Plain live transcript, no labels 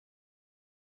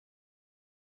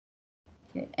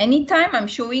Anytime I'm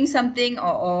showing something,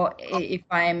 or if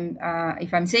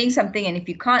I'm saying something, and if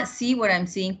you can't see what I'm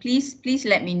saying, please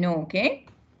let me know. Okay.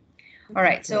 All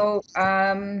right. So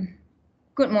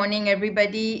good morning,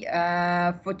 everybody.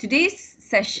 For today's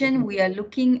session, we are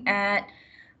looking at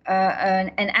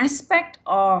an aspect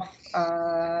of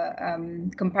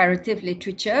comparative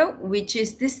literature, which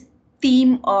is this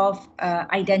theme of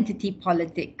identity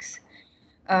politics.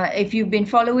 If you've been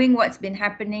following what's been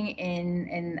happening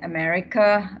in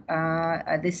America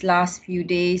this last few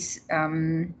days,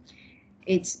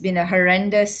 it's been a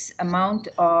horrendous amount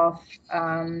of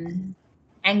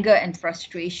anger and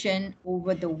frustration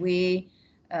over the way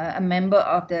a member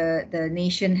of the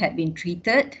nation had been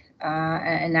treated,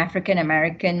 an African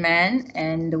American man,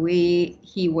 and the way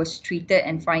he was treated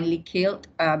and finally killed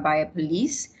by a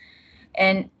police.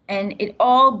 And it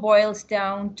all boils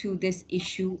down to this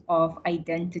issue of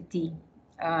identity,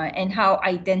 and how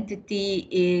identity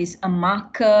is a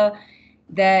marker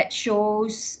that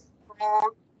shows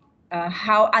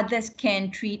how others can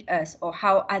treat us, or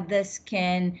how others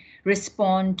can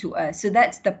respond to us. So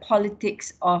that's the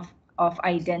politics of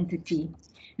identity.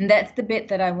 And that's the bit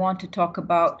that I want to talk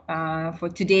about for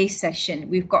today's session.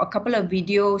 We've got a couple of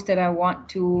videos that I want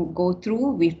to go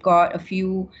through. We've got a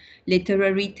few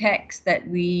literary texts that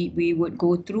we would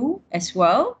go through as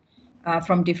well,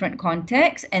 from different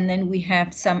contexts. And then we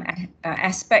have some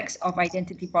aspects of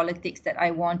identity politics that I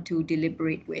want to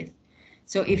deliberate with.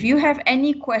 So if you have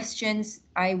any questions,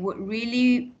 I would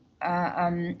really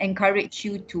encourage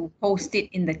you to post it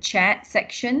in the chat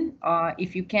section,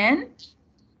 if you can.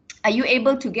 Are you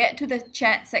able to get to the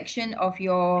chat section of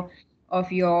your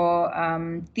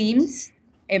themes,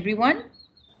 everyone?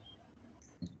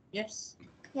 Yes.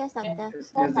 Yes, Doctor.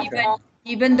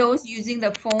 Even those using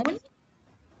the phone?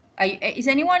 Is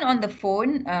anyone on the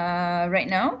phone right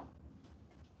now?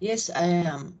 Yes, I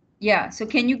am. Yeah, so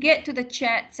can you get to the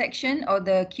chat section or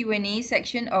the Q&A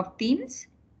section of themes?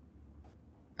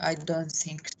 I don't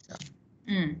think so.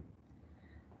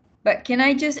 But can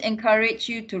I just encourage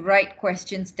you to write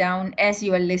questions down as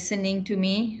you are listening to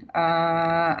me,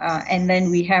 and then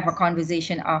we have a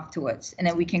conversation afterwards, and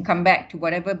then we can come back to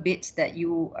whatever bits that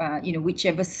you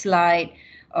whichever slide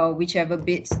or whichever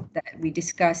bits that we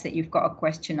discuss that you've got a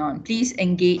question on. Please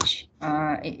engage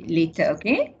later,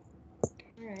 okay?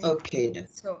 Okay.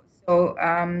 So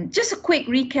just a quick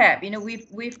recap.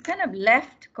 We've kind of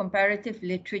left comparative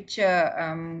literature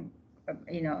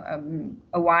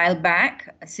a while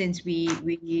back, since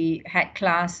we had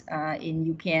class in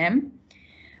UKM,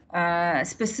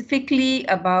 specifically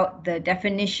about the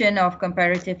definition of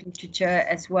comparative literature,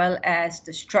 as well as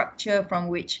the structure from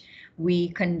which we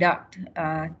conduct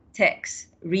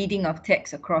reading of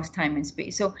text across time and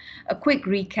space. So a quick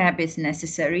recap is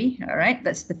necessary. All right,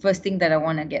 that's the first thing that I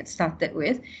want to get started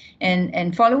with.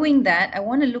 And following that, I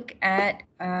want to look at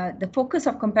the focus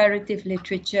of comparative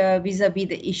literature vis-a-vis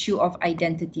the issue of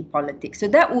identity politics. So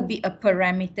that will be a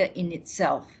parameter in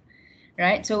itself,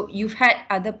 right? So you've had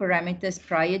other parameters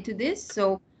prior to this.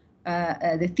 So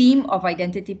the theme of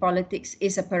identity politics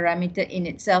is a parameter in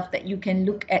itself, that you can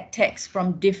look at text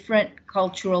from different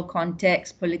cultural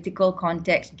contexts, political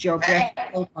contexts,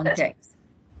 geographical contexts.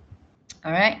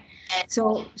 All right.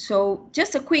 So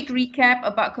just a quick recap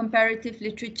about comparative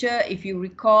literature. If you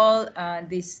recall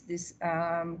this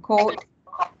quote,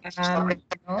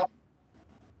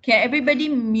 can everybody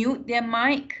mute their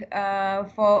mic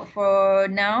for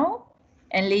now?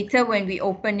 And later when we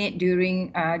open it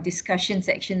during discussion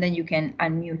section, then you can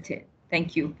unmute it.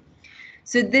 Thank you.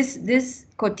 So this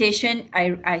quotation,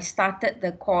 I started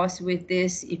the course with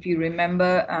this, if you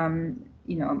remember,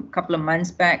 a couple of months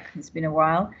back. It's been a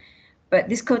while. But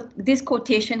this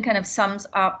quotation kind of sums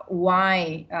up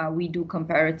why we do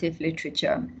comparative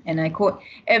literature. And I quote,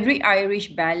 "Every Irish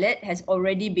ballad has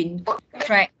already been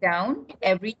tracked down.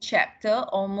 Every chapter,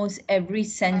 almost every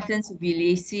sentence of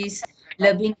Ulysses,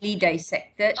 lovingly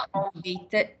dissected,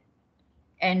 debated,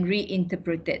 and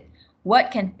reinterpreted.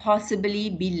 What can possibly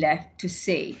be left to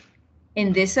say?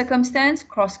 In this circumstance,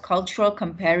 cross-cultural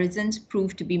comparisons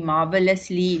prove to be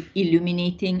marvelously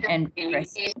illuminating and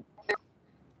refreshing."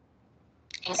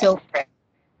 So,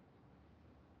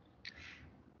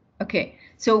 okay,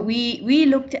 so we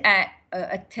looked at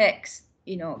a text,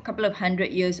 a couple of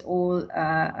 100 years old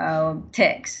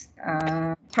text,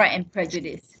 Pride and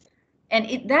Prejudice, and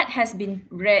that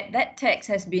text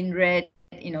has been read,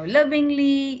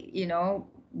 lovingly,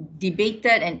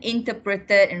 debated and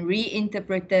interpreted and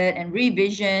reinterpreted and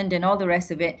revisioned and all the rest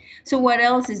of it. So what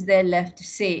else is there left to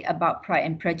say about Pride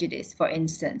and Prejudice, for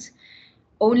instance?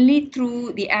 only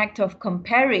through the act of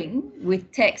comparing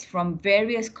with text from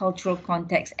various cultural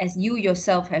contexts, as you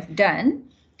yourself have done,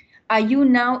 are you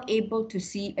now able to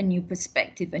see a new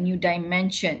perspective, a new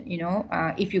dimension?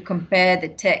 If you compare the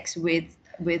text with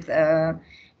a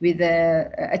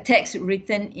text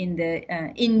written in the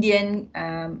Indian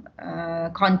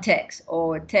context,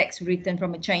 or a text written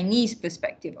from a Chinese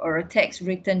perspective, or a text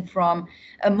written from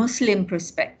a Muslim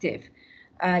perspective,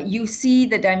 you see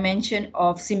the dimension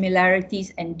of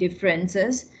similarities and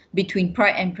differences between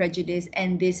Pride and Prejudice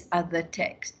and this other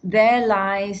text. There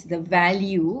lies the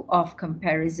value of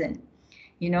comparison,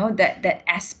 that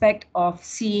aspect of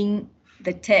seeing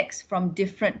the text from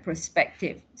different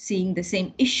perspective, seeing the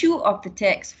same issue of the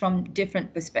text from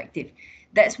different perspective.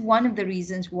 That's one of the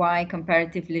reasons why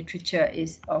comparative literature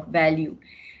is of value.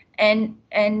 And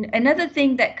another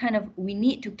thing that kind of we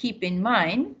need to keep in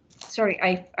mind, sorry,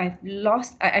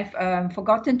 I've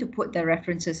forgotten to put the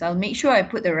references. I'll make sure I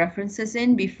put the references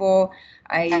in before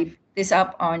I put this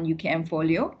up on UKM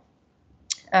Folio.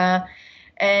 And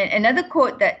another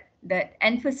quote that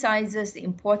emphasizes the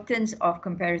importance of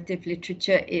comparative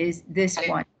literature is this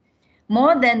one.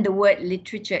 More than the word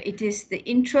literature, it is the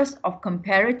interest of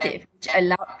comparative which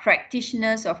allowed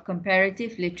practitioners of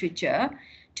comparative literature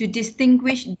to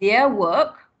distinguish their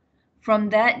work from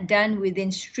that done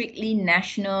within strictly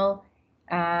national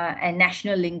and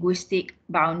national linguistic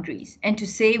boundaries, and to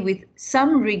say with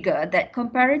some rigor that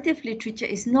comparative literature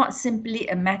is not simply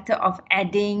a matter of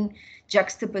adding,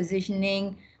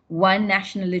 juxtapositioning one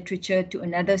national literature to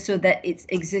another so that its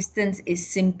existence is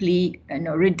simply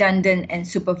redundant and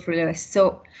superfluous.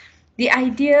 So the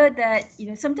idea that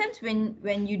sometimes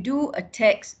when you do a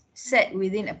text set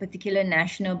within a particular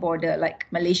national border, like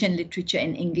Malaysian literature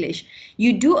in English,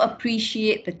 you do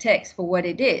appreciate the text for what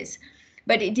it is.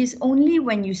 But it is only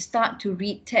when you start to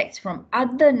read text from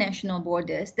other national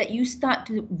borders that you start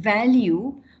to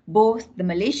value both the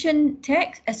Malaysian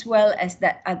text as well as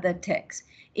that other text,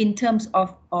 in terms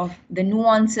of the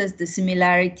nuances, the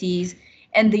similarities,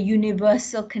 and the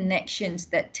universal connections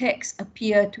that texts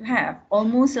appear to have.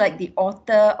 Almost like the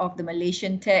author of the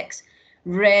Malaysian text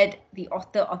read the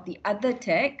author of the other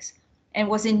text and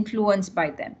was influenced by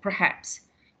them, perhaps.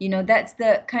 That's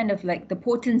the kind of like the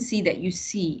potency that you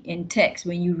see in text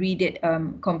when you read it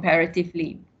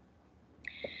comparatively.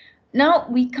 Now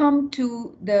we come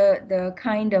to the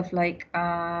kind of like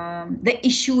the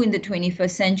issue in the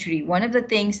 21st century. One of the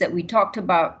things that we talked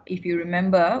about, if you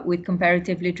remember, with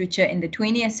comparative literature in the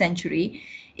 20th century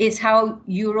is how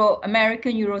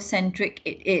American Eurocentric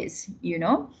it is,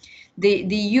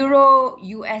 The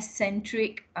Euro-US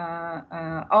centric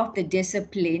of the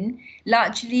discipline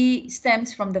largely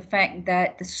stems from the fact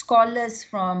that the scholars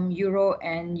from Euro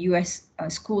and US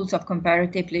schools of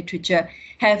comparative literature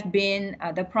have been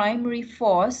the primary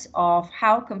force of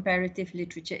how comparative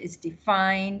literature is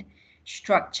defined,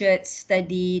 structured,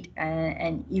 studied,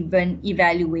 and even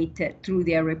evaluated through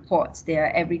their reports.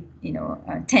 Their every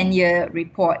 10-year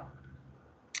report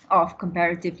of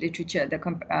comparative literature,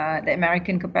 the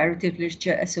American Comparative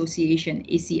Literature Association,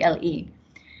 ACLA.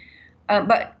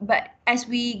 But as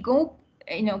we go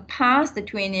past the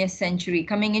 20th century,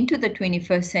 coming into the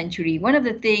 21st century, one of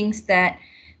the things that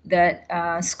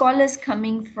scholars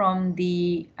coming from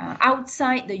the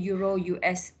outside the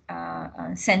Euro-US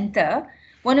center,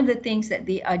 one of the things that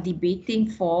they are debating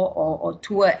for or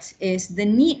towards is the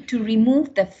need to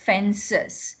remove the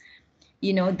fences,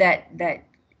 that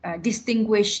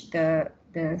distinguish the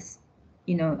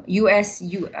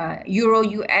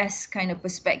Euro-US kind of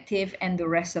perspective and the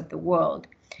rest of the world.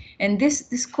 And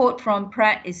this quote from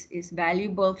Pratt is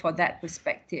valuable for that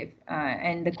perspective.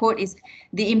 And the quote is,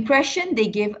 the impression they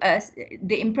give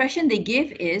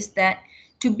is that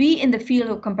to be in the field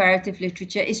of comparative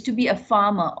literature is to be a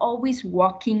farmer, always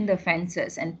walking the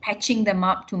fences and patching them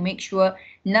up to make sure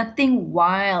nothing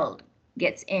wild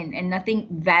gets in and nothing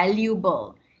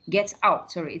valuable gets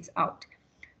out. Sorry, it's out.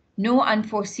 No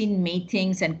unforeseen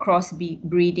matings and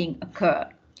cross-breeding occur.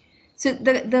 So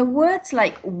the words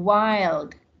like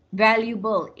wild,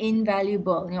 valuable,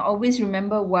 invaluable, always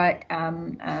remember what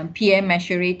Pierre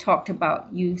Mecheray talked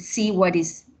about. You see what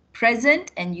is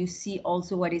present and you see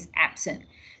also what is absent.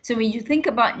 So when you think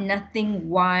about nothing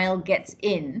wild gets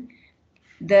in,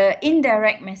 the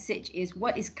indirect message is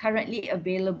what is currently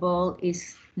available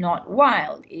is not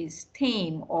wild, is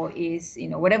tame, or is,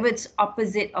 whatever its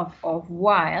opposite of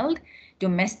wild,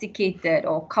 domesticated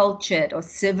or cultured or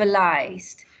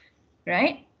civilized,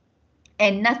 right?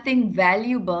 And nothing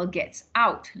valuable gets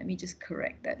out. Let me just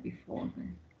correct that before.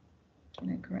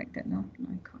 Can I correct that now? No,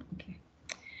 I can't. Okay.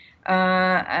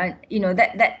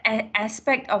 That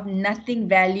aspect of nothing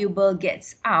valuable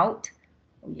gets out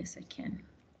Oh, yes, I can.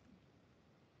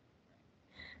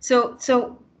 So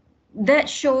that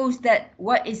shows that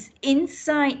what is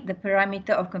inside the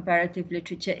parameter of comparative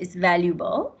literature is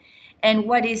valuable, and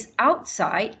what is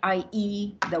outside,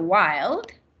 i.e. the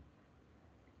wild,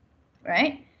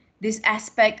 right? This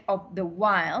aspect of the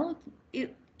wild,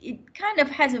 it kind of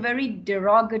has a very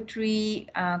derogatory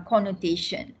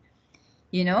connotation,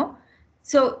 you know?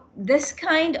 So this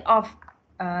kind of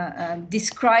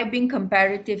describing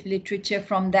comparative literature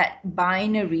from that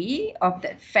binary of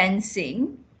that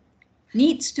fencing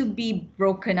needs to be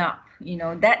broken up. You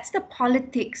know, that's the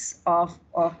politics of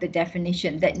the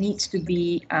definition that needs to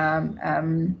be,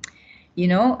 you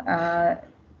know,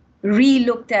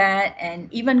 re-looked at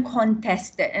and even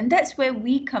contested. And that's where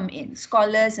we come in,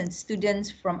 scholars and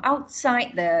students from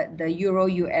outside the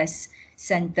Euro-US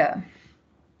Center.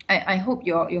 I hope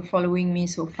you're following me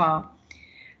so far.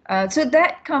 So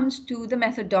that comes to the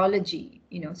methodology,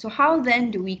 you know. So how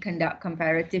then do we conduct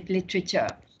comparative literature?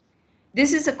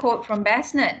 This is a quote from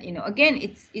Basnet, you know, again,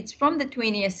 it's from the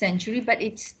 20th century, but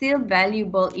it's still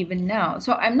valuable even now.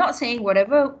 So I'm not saying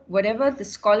whatever the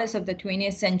scholars of the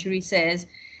 20th century says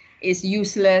is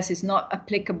useless, is not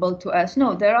applicable to us.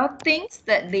 No, there are things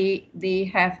that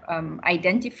they have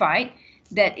identified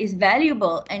that is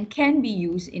valuable and can be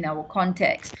used in our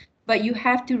context, but you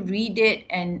have to read it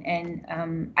and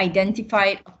identify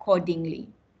it accordingly.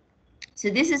 So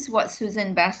this is what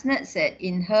Susan Basnet said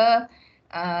in her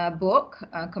book,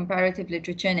 Comparative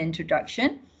Literature and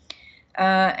Introduction.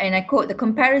 And I quote, "The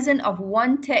comparison of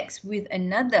one text with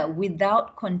another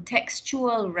without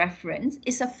contextual reference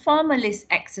is a formalist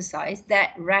exercise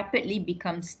that rapidly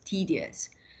becomes tedious."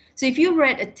 So if you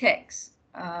read a text,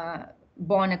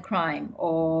 Born a Crime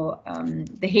or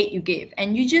The Hate You Give,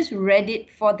 and you just read it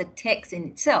for the text in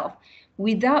itself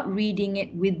without reading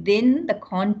it within the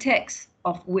context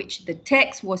of which the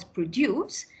text was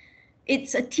produced,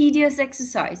 it's a tedious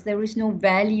exercise. There is no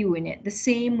value in it. The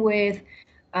same with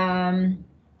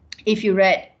if you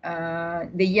read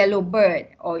The Yellow Bird,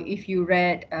 or if you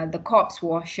read The Corpse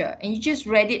Washer, and you just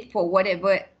read it for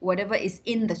whatever is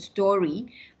in the story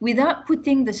without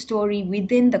putting the story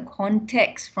within the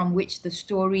context from which the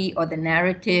story or the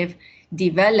narrative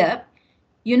developed,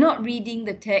 you're not reading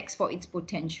the text for its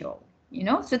potential. You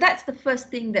know, so that's the first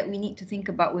thing that we need to think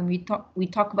about when we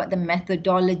talk about the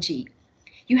methodology.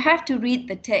 You have to read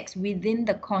the text within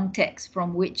the context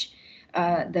from which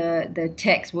the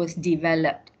text was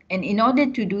developed. And in order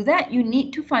to do that, you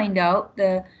need to find out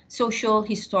the social,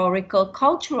 historical,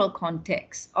 cultural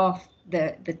context of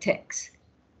the text.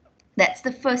 That's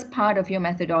the first part of your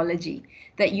methodology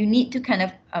that you need to kind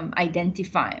of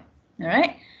identify. All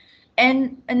right.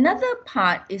 And another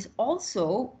part is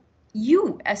also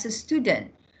you as a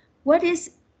student. What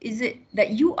is it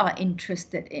that you are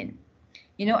interested in?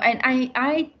 You know, and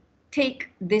I take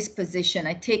this position.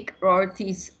 I take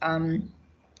Rorty's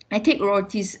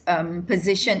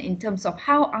position in terms of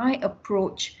how I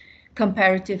approach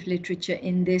comparative literature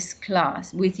in this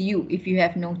class with you, if you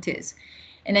have noticed.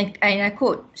 And I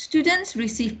quote, "Students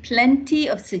receive plenty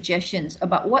of suggestions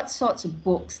about what sorts of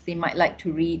books they might like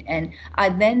to read and are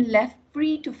then left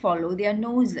free to follow their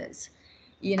noses."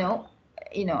 You know,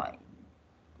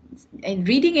 and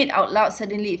reading it out loud,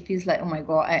 suddenly it feels like, oh my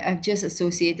God, I've just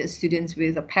associated students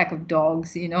with a pack of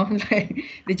dogs, you know, like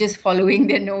they're just following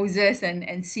their noses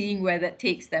and seeing where that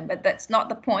takes them. But that's not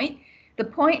the point. The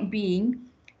point being,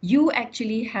 you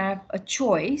actually have a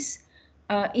choice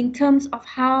in terms of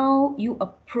how you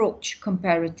approach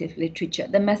comparative literature.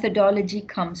 The methodology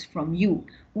comes from you.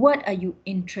 What are you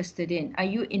interested in? Are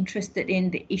you interested in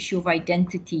the issue of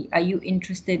identity? Are you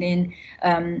interested in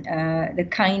the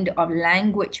kind of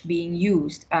language being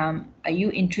used? Are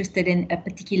you interested in a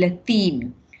particular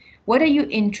theme? What are you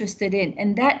interested in?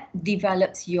 And that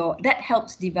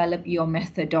helps develop your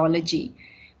methodology,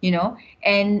 you know,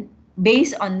 and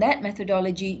based on that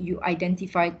methodology, you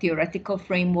identify theoretical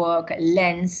framework,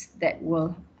 lens that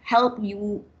will help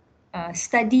you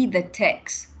study the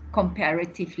text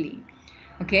comparatively.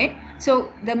 Okay,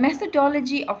 so the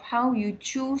methodology of how you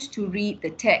choose to read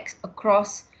the text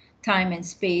across time and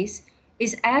space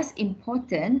is as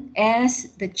important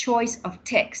as the choice of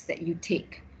text that you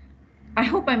take. I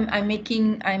hope I'm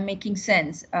making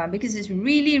sense because it's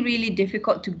really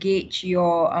difficult to gauge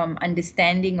your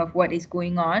understanding of what is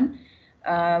going on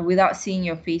without seeing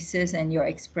your faces and your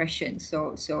expressions.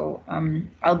 So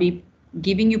I'll be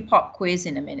giving you pop quiz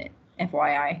in a minute,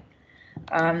 FYI.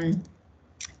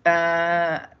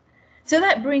 So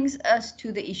that brings us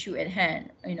to the issue at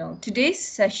hand. You know, today's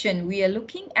session we are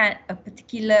looking at a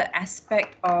particular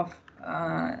aspect of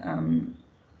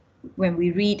when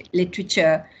we read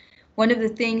literature, one of the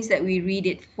things that we read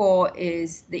it for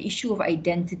is the issue of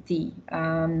identity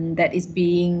that is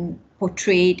being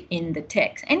portrayed in the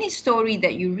text. Any story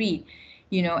that you read,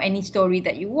 you know, any story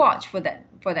that you watch for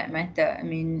that matter, I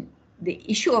mean, the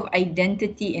issue of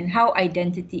identity and how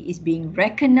identity is being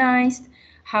recognized,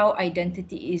 how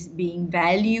identity is being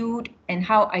valued, and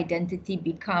how identity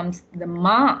becomes the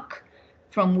mark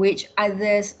from which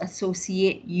others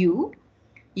associate you,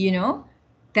 you know,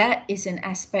 that is an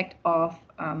aspect of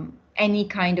any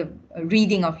kind of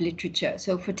reading of literature.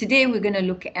 So for today, we're going to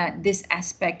look at this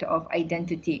aspect of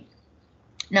identity.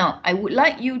 Now, I would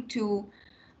like you to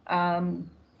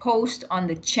post on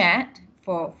the chat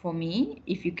for me,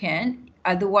 if you can.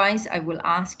 Otherwise, I will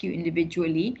ask you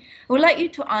individually. I would like you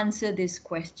to answer this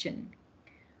question.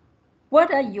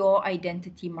 What are your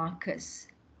identity markers?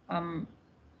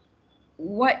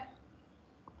 What,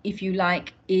 if you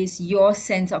like, is your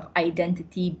sense of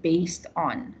identity based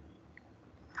on?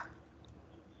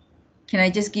 Can I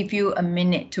just give you a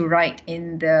minute to write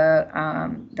in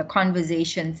the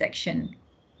conversation section?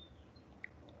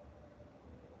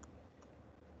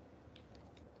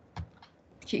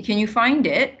 Can you find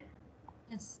it?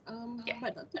 Yes,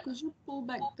 but Doctor, could you pull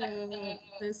back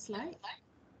the slide?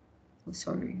 Oh,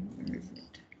 sorry, where is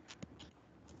it?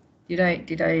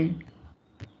 Did I?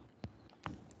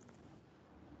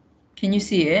 Can you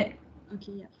see it?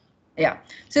 Okay, yeah. Yeah.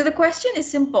 So the question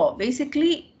is simple.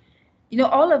 Basically, you know,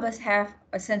 all of us have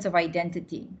a sense of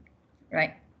identity,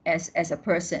 right? As a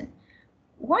person.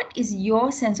 What is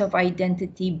your sense of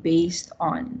identity based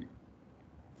on?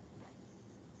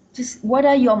 Just what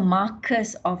are your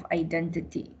markers of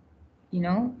identity? You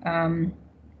know,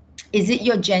 is it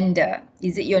your gender?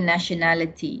 Is it your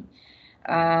nationality?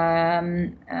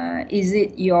 Is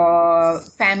it your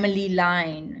family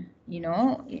line? You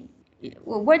know,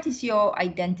 what is your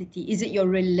identity? Is it your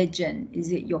religion?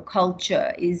 Is it your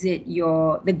culture? Is it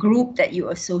the group that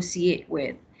you associate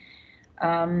with?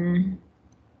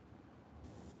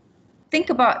 Think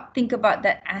about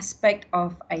that aspect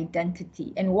of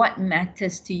identity and what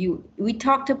matters to you. We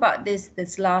talked about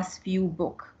this last few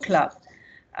book club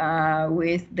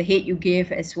with The Hate U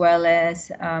Give as well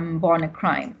as Born a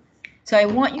Crime. So I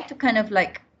want you to kind of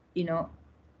like, you know,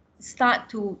 start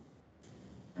to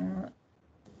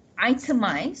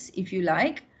itemize, if you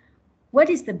like, what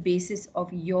is the basis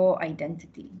of your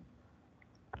identity?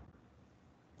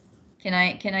 Can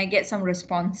I get some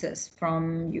responses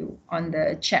from you on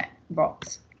the chat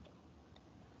box?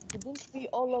 Didn't we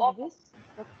all of this,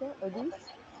 Dr. Odis?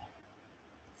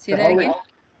 Say that again.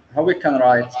 How we can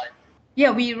write?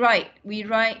 Yeah, we write.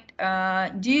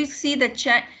 Do you see the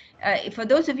chat? For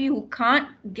those of you who can't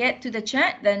get to the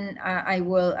chat, then I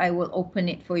will open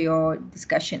it for your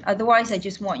discussion. Otherwise, I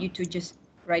just want you to just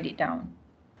write it down.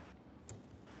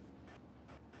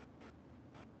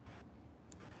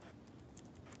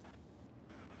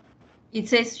 It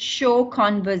says show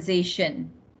conversation.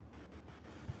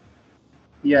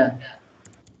 Yeah.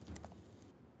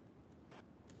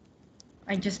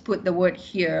 I just put the word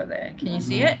here there. Can you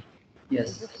see it?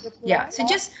 Yes. Yeah. So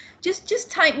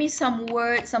just type me some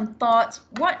words, some thoughts.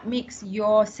 What makes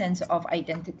your sense of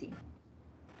identity?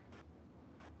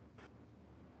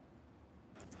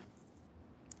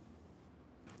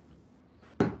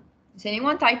 Is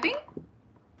anyone typing?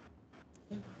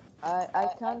 I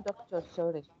can't, Doctor,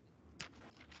 sorry.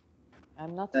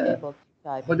 I'm not able to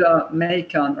type. Huda May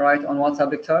can write on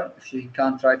WhatsApp, Victor, if she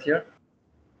can't write here.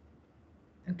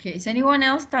 Okay, is anyone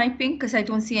else typing? Because I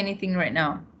don't see anything right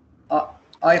now.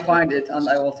 I find it and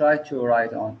I will try to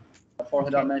write on. For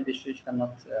Okay. Huda, maybe she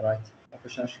cannot write.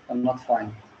 She cannot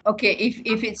find. Okay,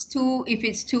 if it's too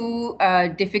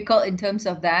difficult in terms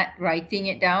of that, writing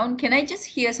it down, can I just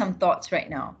hear some thoughts right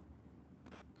now?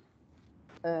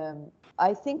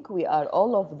 I think we are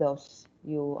all of those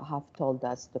you have told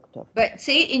us, Doctor. But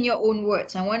say it in your own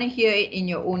words. I want to hear it in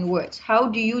your own words. How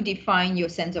do you define your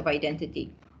sense of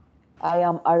identity? I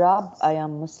am Arab, I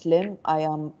am Muslim, I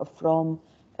am from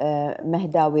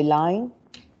Mahdawi line,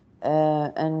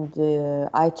 and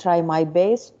I try my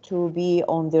best to be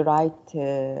on the right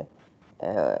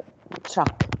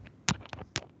track.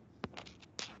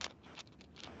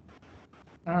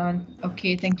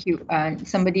 Okay, thank you.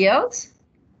 Somebody else?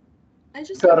 I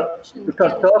just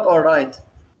talk or write?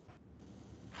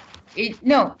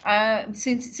 No,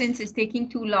 since it's taking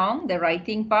too long, the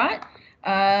writing part,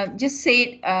 just say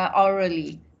it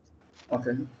orally.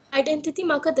 Okay. Identity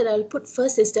marker that I'll put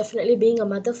first is definitely being a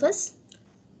mother first.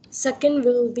 Second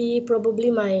will be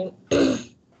probably my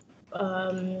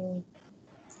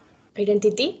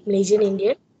identity, Malaysian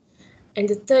Indian. And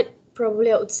the third,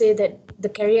 probably I would say that the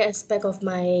career aspect of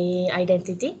my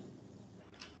identity.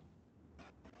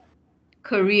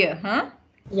 career, huh?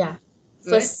 Yeah.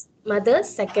 Good. First mother,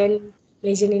 second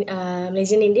Malaysian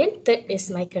Indian, third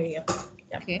is my career.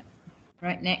 Yeah. Okay.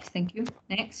 Right, next. Thank you.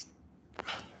 Next.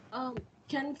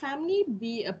 Can family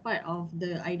be a part of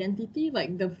the identity,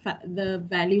 like the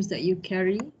values that you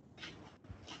carry?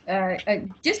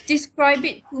 Just describe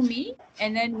it to me,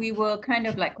 and then we will kind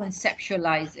of like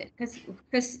conceptualize it,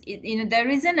 because there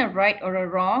isn't a right or a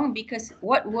wrong, because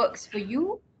what works for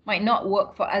you might not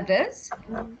work for others.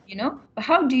 But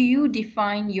how do you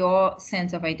define your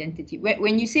sense of identity?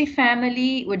 When you say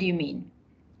family, what do you mean?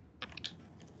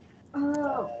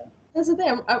 That's the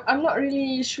thing. I'm not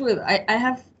really sure. I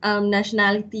have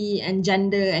nationality and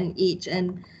gender and age,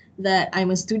 and that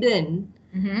I'm a student.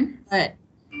 But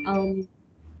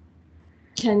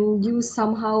can you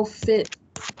somehow fit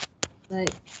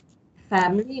like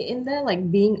family in there, like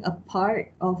being a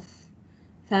part of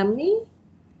family?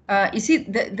 You see,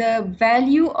 the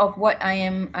value of what I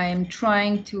am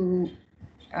trying to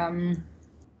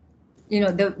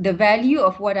the value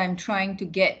of what I'm trying to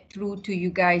get through to you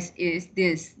guys is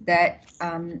this, that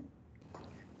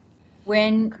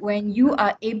when you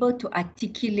are able to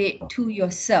articulate to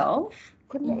yourself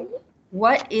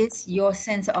what is your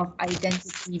sense of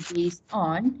identity based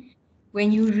on, when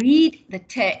you read the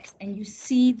text and you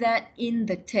see that in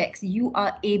the text, you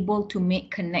are able to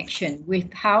make connection with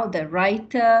how the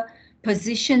writer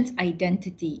positions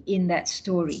identity in that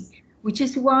story, which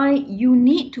is why you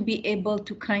need to be able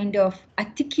to kind of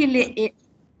articulate it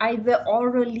either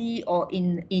orally or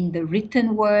in the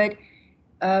written word,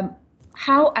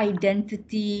 how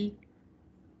identity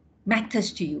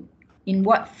matters to you. In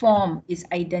what form is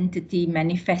identity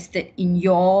manifested in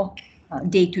your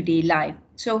day-to-day life?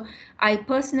 So I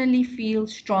personally feel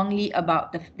strongly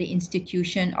about the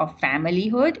institution of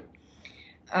familyhood,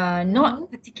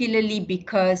 not particularly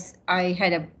because I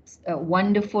had a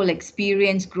wonderful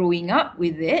experience growing up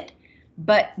with it,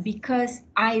 but because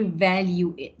I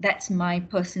value it. That's my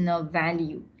personal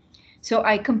value. So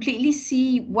I completely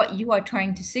see what you are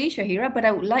trying to say, Shahira, but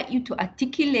I would like you to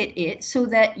articulate it so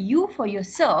that you for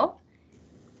yourself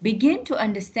begin to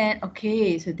understand,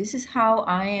 okay, so this is how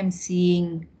I am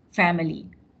seeing family.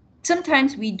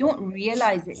 Sometimes we don't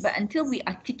realize it, but until we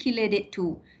articulate it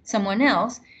to someone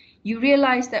else, you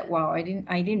realize that, wow, I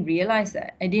didn't realize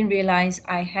that. I didn't realize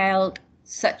I held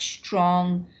such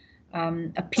strong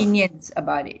opinions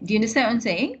about it. Do you understand what I'm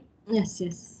saying? Yes,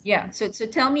 yes. Yeah. So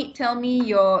tell me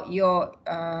your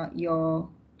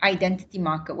identity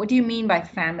marker. What do you mean by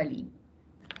family?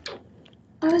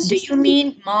 Do you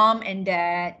mean mom and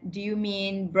dad? Do you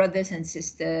mean brothers and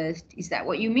sisters? Is that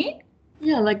what you mean?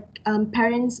 Yeah, like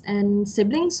parents and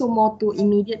siblings, so more to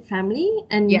immediate family,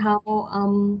 and how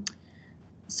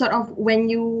sort of when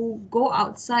you go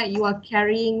outside, you are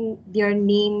carrying their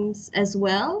names as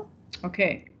well.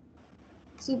 Okay.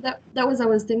 So that was I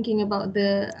was thinking about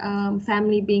the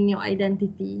family being your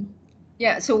identity.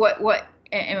 Yeah. So what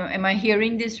am I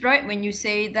hearing this right when you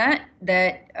say that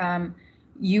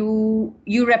you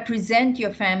represent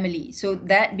your family? So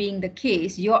that being the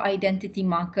case, your identity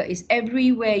marker is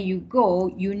everywhere you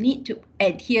go, you need to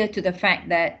adhere to the fact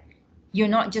that you're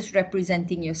not just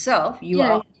representing yourself, you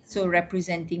are also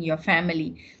representing your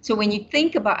family. So when you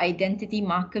think about identity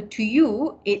marker, to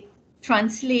you, it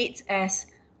translates as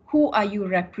who are you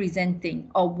representing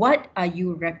or what are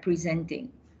you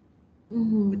representing?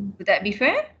 Would that be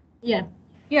fair? Yeah.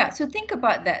 Yeah. So think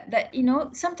about that. That,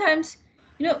 sometimes,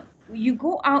 you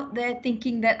go out there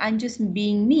thinking that I'm just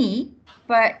being me,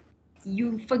 but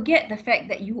you forget the fact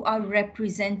that you are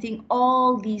representing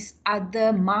all these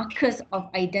other markers of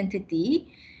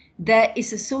identity that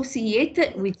is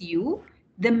associated with you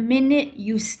the minute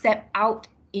you step out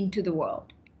into the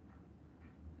world.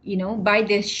 By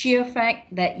the sheer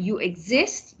fact that you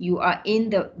exist, you are in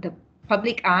the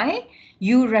public eye,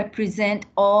 you represent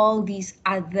all these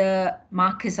other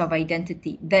markers of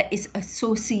identity that is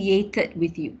associated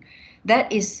with you.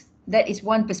 That is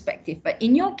one perspective. But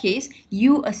in your case,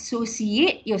 you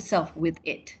associate yourself with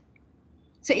it.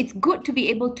 So it's good to be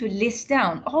able to list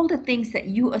down all the things that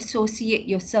you associate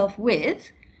yourself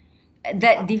with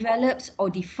that develops or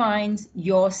defines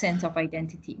your sense of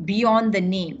identity beyond the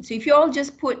name. So if you all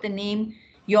just put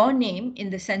your name in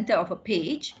the center of a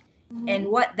page, and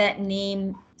what that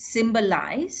name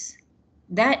symbolize,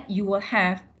 that you will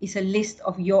have is a list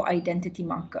of your identity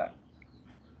marker.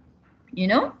 Do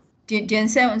you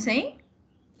understand what I'm saying?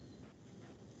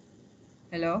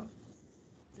 Hello?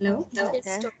 Hello?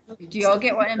 Yes. Do you all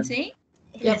get what I'm saying?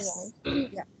 Yes.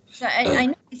 Yeah. So I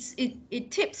know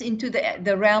it tips into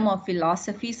the realm of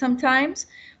philosophy sometimes,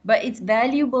 but it's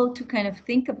valuable to kind of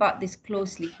think about this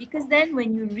closely, because then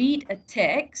when you read a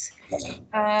text,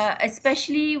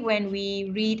 especially when we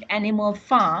read Animal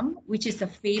Farm, which is a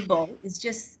fable, it's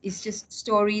just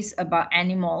stories about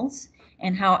animals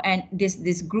and how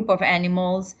this group of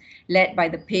animals led by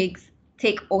the pigs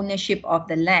take ownership of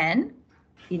the land,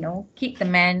 you know, kick the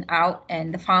man out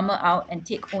and the farmer out and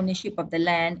take ownership of the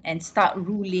land and start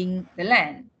ruling the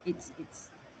land. It's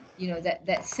you know,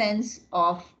 that sense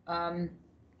of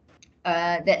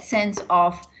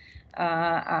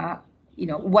you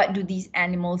know, what do these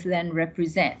animals then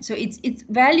represent? So it's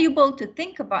valuable to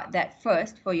think about that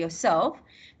first for yourself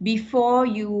before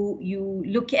you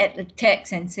look at the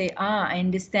text and say, I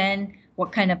understand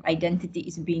what kind of identity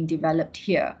is being developed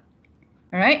here.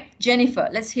 All right, Jennifer,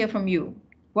 let's hear from you.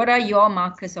 What are your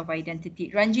markers of identity?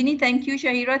 Ranjini, thank you.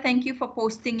 Shahira, thank you for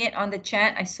posting it on the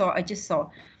chat. I just saw.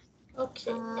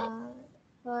 Okay.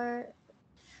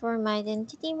 For my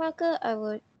identity marker, I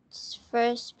would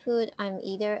first put I'm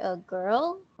either a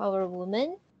girl or a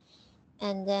woman,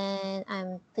 and then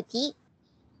I'm petite.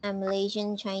 I'm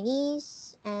Malaysian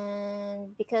Chinese,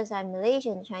 and because I'm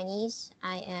Malaysian Chinese,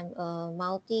 I am a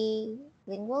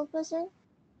multilingual person.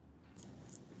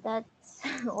 That's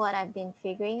what I've been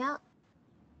figuring out.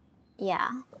 Yeah.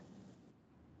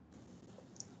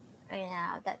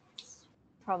 Yeah, that's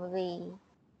probably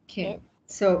Okay. it.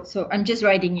 So I'm just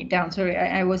writing it down. Sorry,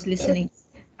 I was listening.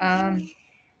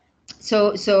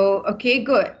 So okay,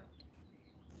 good.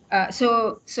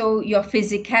 So your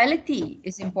physicality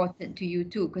is important to you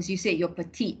too, because you say you're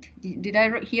petite. Did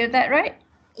I hear that right?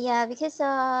 Yeah, because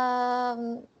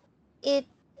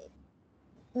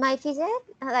my physique,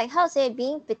 like how to say,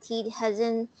 being petite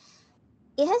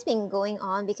it has been going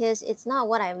on because it's not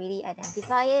what I really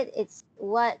identify it. It's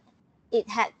what it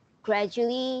had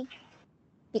gradually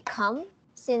become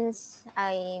since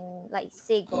I'm, like,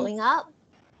 say, growing up.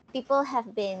 People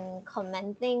have been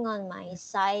commenting on my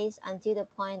size until the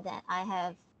point that I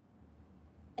have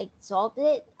absorbed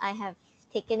it. I have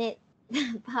taken it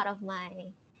part of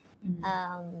my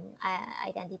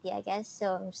identity, I guess.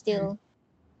 So I'm still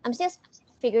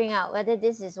figuring out whether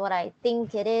this is what I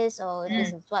think it is or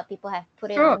this is what people have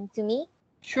put it on to me.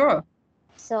 Sure.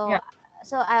 So yeah.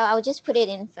 So I'll just put it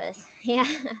in first. Yeah.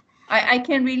 I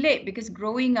can relate, because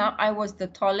growing up, I was the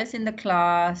tallest in the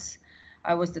class.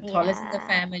 I was the tallest in the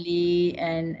family,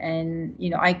 and you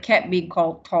know, I kept being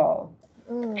called tall.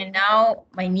 And now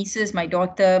my nieces, my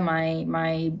daughter,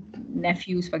 my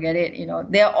nephews, forget it, you know,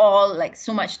 they're all like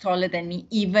so much taller than me,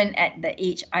 even at the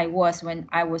age I was when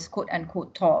I was quote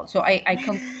unquote tall. So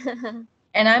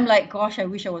and I'm like, gosh, I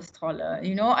wish I was taller.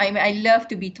 You know, I love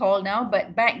to be tall now,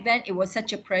 but back then it was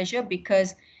such a pressure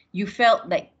because you felt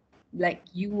like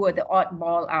you were the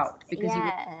oddball out because you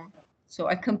were. So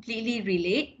I completely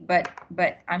relate, but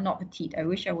I'm not petite. I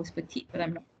wish I was petite, but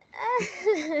I'm not.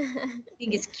 I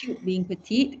think it's cute being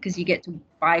petite because you get to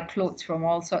buy clothes from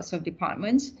all sorts of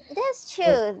departments. That's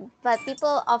true, but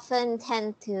people often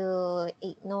tend to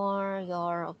ignore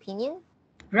your opinion.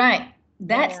 Right.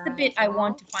 That's the bit I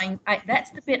want to find. That's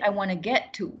the bit I want to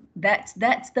get to. That's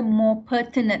the more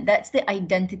pertinent. That's the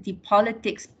identity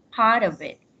politics part of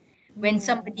it. When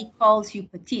somebody calls you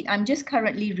petite, I'm just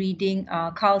currently reading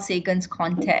Carl Sagan's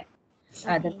Contact,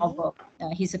 the novel.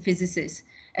 He's a physicist,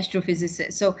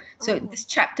 astrophysicist. So this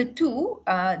chapter 2,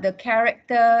 the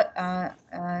character,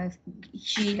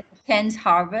 she attends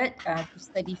Harvard to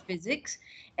study physics,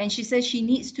 and she says she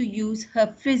needs to use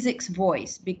her physics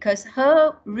voice because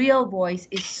her real voice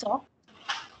is soft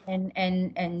and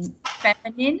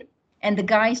feminine, and the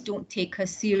guys don't take her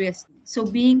seriously. So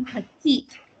being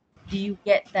petite, do you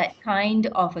get that kind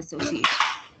of association?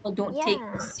 People don't take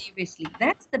her seriously.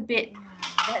 That's the bit,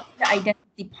 that's the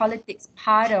identity politics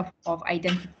part of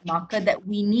identity marker that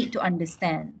we need to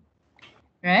understand.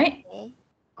 Right? Okay.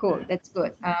 Cool, that's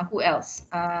good. Who else?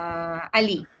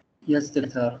 Ali. Yes,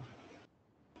 Doctor.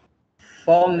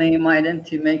 For me, my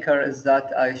identity maker is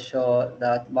that I show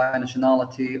that by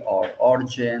nationality or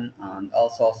origin and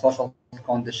also social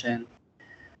condition.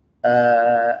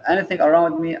 Anything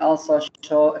around me also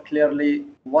show clearly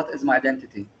what is my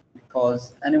identity,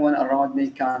 because anyone around me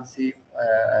can see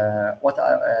what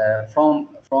I,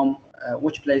 from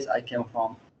which place I came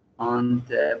from, and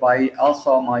by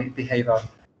also my behavior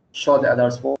show the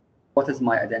others what is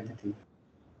my identity.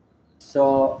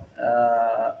 So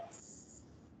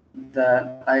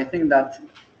I think that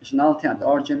nationality and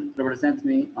origin represent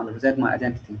me and represent my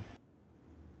identity.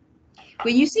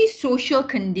 When you say social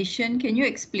condition, can you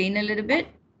explain a little bit?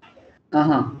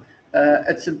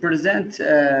 It's present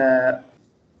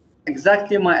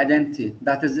exactly my identity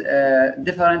that is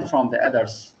different from the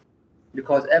others,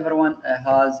 because everyone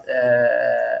has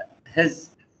his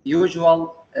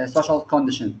usual social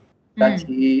condition that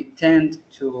he tend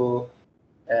to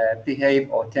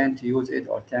behave or tend to use it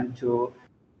or tend to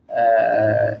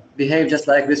behave just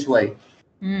like this way.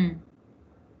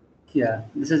 Yeah,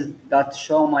 this is that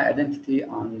show my identity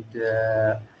and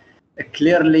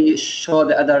clearly show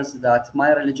the others that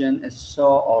my religion is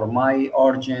so, or my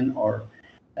origin, or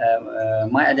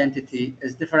my identity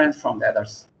is different from the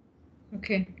others.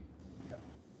 Okay.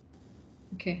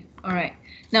 Okay, all right.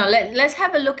 Now let's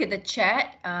have a look at the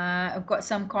chat. I've got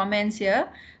some comments here.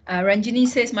 Ranjini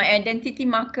says my identity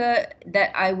marker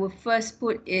that I will first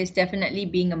put is definitely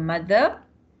being a mother.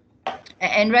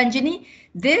 And Ranjini,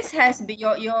 this has been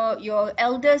your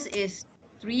eldest is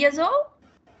 3 years old?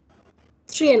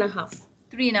 3.5.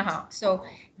 3.5. So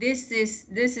this is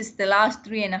the last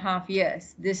 3.5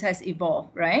 years. This has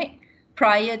evolved, right?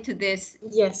 Prior to this,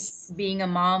 yes, being a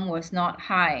mom was not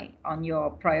high on your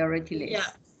priority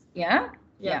list. Yeah.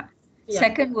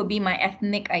 Second will be my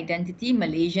ethnic identity,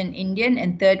 Malaysian Indian,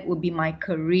 and third will be my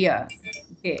career.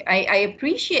 Okay, I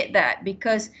appreciate that,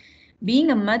 because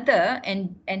being a mother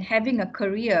and having a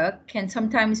career can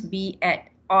sometimes be at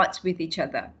odds with each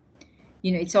other.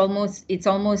 You know, it's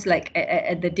almost like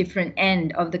at the different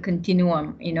end of the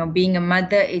continuum. You know, being a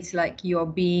mother, it's like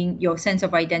your sense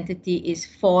of identity is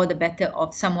for the better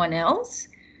of someone else,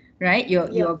 right?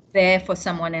 You're there for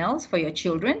someone else, for your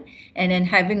children, and then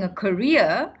having a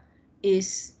career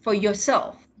is for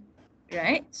yourself,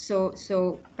 right?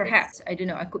 So perhaps, I don't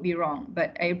know, I could be wrong,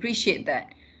 but I appreciate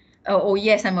that. Oh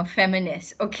yes, I'm a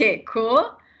feminist. Okay,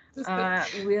 cool.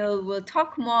 We'll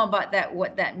talk more about that,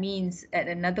 what that means at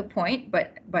another point,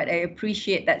 but I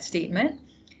appreciate that statement.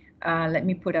 Let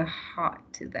me put a heart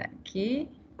to that. Okay,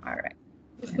 all right.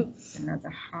 Another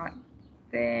heart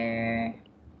there.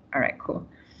 All right, cool.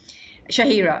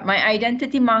 Shahira, my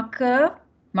identity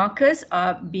markers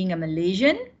are being a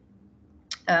Malaysian,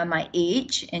 my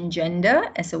age and gender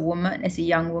as a woman, as a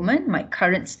young woman, my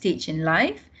current stage in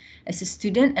life as a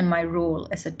student, and my role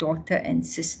as a daughter and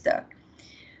sister.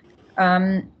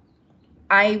 I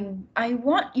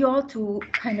want you all to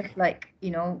kind of like,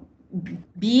 you know,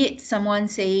 be it someone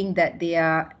saying that they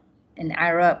are an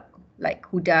Arab like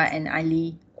Huda and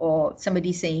Ali, or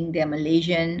somebody saying they're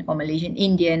Malaysian or Malaysian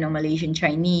Indian or Malaysian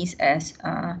Chinese, as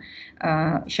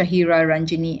Shahira,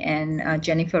 Ranjini, and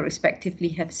Jennifer respectively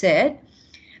have said.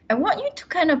 I want you to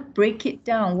kind of break it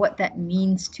down, what that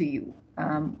means to you.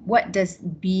 What does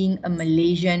being a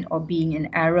Malaysian or being an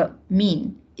Arab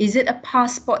mean? Is it a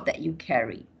passport that you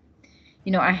carry?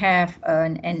 You know, I have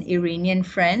an Iranian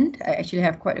friend. I actually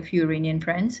have quite a few Iranian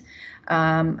friends.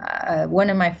 One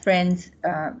of my friends,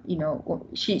 you know,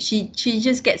 she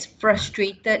just gets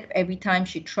frustrated every time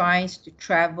she tries to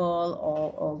travel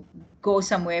or go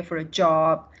somewhere for a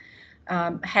job.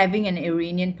 Having an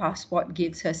Iranian passport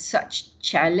gives her such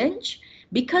challenge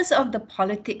because of the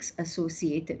politics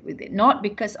associated with it, not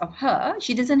because of her.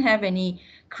 She doesn't have any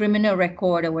criminal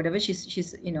record or whatever.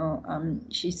 She's you know,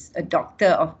 she's a doctor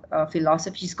of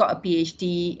philosophy. She's got a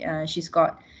PhD. She's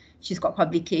got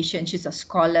publication. She's a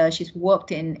scholar. She's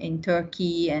worked in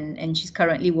Turkey, and she's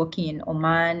currently working in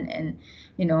Oman, and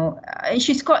you know,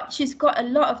 she's got a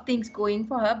lot of things going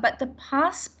for her. But the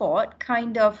passport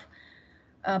kind of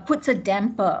puts a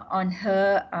damper on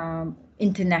her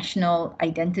international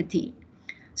identity.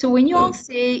 So when you all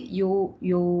say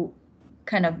you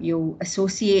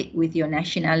associate with your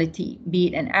nationality, be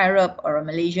it an Arab or a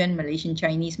Malaysian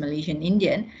Chinese, Malaysian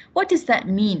Indian, what does that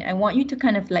mean? I want you to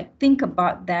kind of like think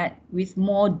about that with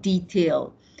more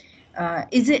detail.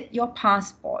 Is it your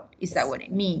passport? Is that what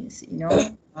it means? You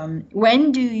know,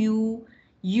 when do you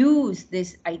use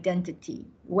this identity?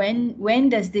 When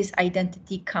does this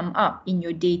identity come up in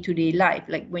your day-to-day life?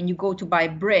 Like when you go to buy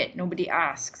bread, nobody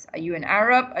asks, are you an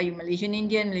Arab? Are you Malaysian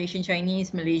Indian, Malaysian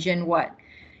Chinese, Malaysian what?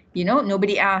 You know,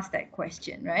 nobody asks that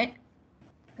question, right?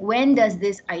 When does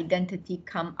this identity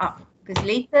come up? Because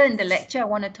later in the lecture, I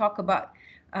want to talk about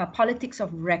politics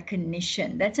of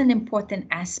recognition. That's an important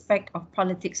aspect of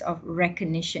politics of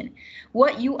recognition.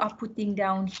 What you are putting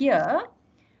down here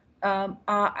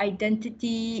are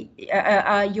identity,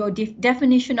 your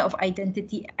definition of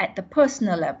identity at the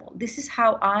personal level. This is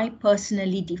how I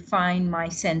personally define my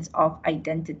sense of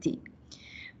identity.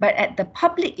 But at the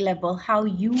public level, how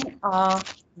you are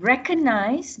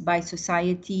recognized by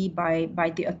society,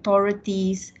 by the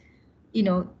authorities, you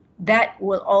know, that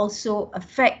will also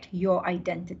affect your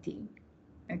identity.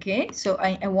 Okay, so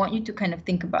I want you to kind of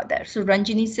think about that. So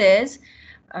Ranjini says,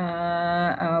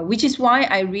 which is why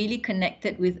I really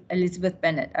connected with Elizabeth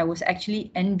Bennet. I was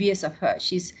actually envious of her.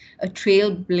 She's a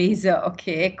trailblazer.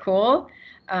 Okay, cool.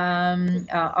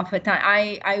 Of her time,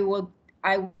 I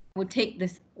would take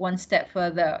this one step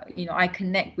further. You know, I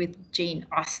connect with Jane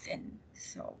Austen.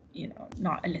 So, you know,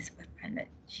 not Elizabeth Bennet.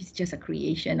 She's just a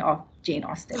creation of Jane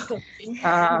Austen.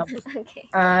 Okay.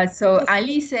 So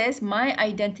Ali says, my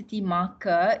identity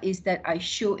marker is that I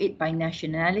show it by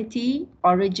nationality,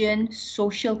 origin,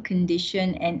 social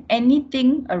condition, and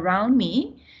anything around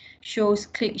me show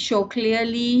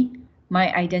clearly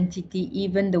my identity,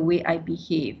 even the way I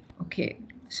behave. Okay,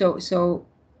 so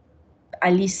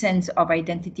Ali's sense of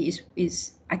identity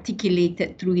is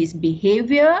articulated through his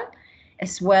behavior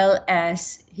as well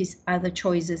as his other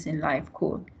choices in life.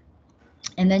 Cool.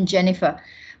 And then Jennifer,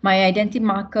 my identity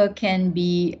marker can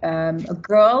be a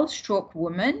girl stroke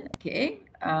woman. Okay.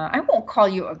 I won't call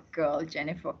you a girl,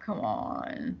 Jennifer. Come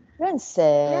on. No,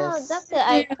 Princess. doctor,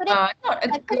 I put Not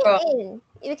a it girl. in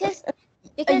because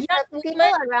young the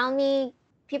woman.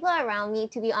 people around me,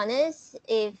 to be honest,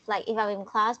 if I'm in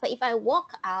class, but if I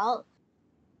walk out,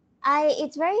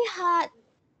 it's very hard,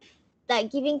 like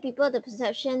giving people the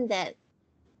perception that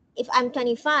if I'm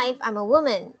 25, I'm a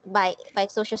woman by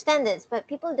social standards, but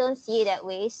people don't see it that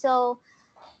way. So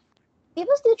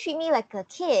people still treat me like a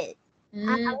kid.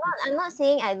 I'm not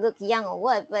saying I look young or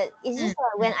what, but it's just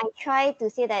when I try to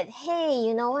say that, hey,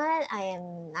 you know what,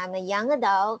 I'm a young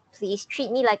adult, please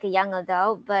treat me like a young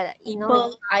adult, but you know,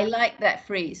 People, I like that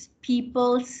phrase.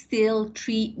 People still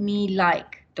treat me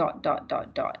like ...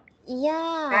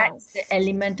 yeah, That's the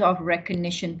element of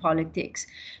recognition politics,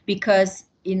 because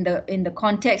in the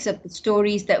context of the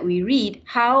stories that we read,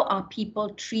 how are people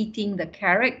treating the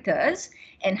characters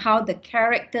and how the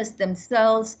characters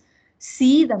themselves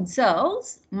see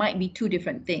themselves might be two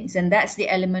different things. And that's the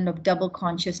element of double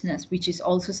consciousness, which is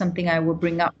also something I will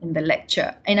bring up in the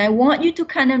lecture. And I want you to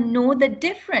kind of know the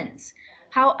difference,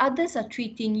 how others are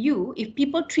treating you. If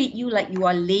people treat you like you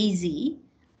are lazy,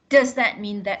 does that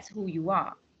mean that's who you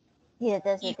are? yeah,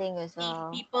 that's the thing as well.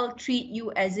 If people treat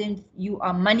you as if you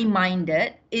are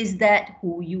money-minded, is that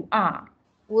who you are?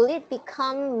 Will it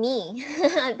become me?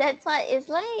 That's what it's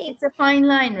like. It's a fine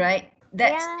line, right?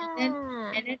 That's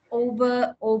Yeah. and then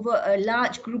over a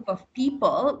large group of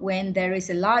people, when there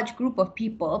is a large group of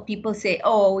people, people say,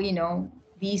 oh, you know,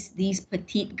 these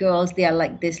petite girls, they are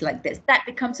like this, like this. That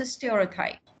becomes a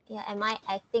stereotype. Yeah, am I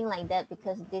acting like that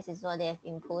because this is what they have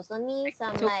imposed on me? So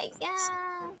I'm like,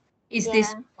 yeah. Is Yeah.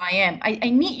 this who I am? I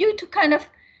need you to kind of,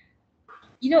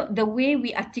 you know, the way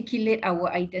we articulate our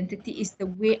identity is the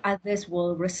way others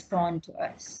will respond to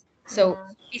us. So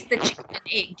it's the chicken and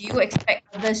egg. Do you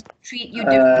expect others to treat you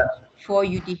differently before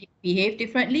you behave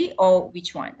differently, or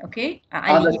which one? Okay.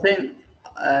 At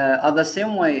the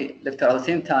same way, Doctor, at the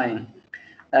same time,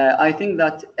 I think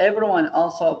that everyone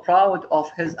also proud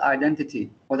of his identity,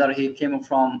 whether he came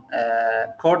from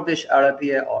Kurdish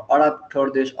Arabia or Arab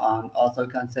Kurdish, and also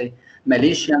can say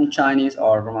Malaysian Chinese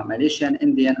or Malaysian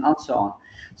Indian and so on.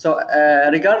 So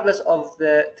regardless of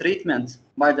the treatment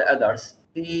by the others,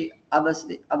 he at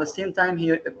the same time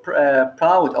he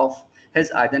proud of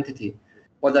his identity,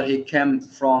 whether he came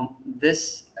from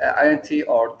this identity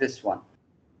or this one.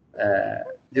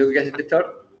 Do you get it, Victor?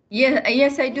 Yeah,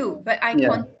 yes, I do. But I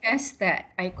contest that.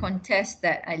 I contest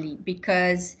that, Ali,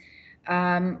 because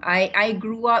I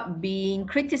grew up being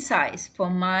criticized for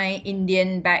my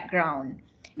Indian background,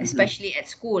 especially at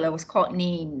school. I was called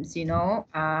names, you know,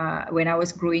 when I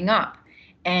was growing up.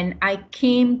 And I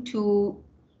came to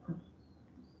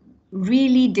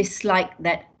really dislike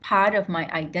that part of my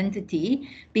identity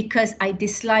because I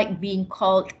disliked being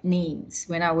called names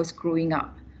when I was growing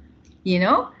up, you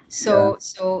know? So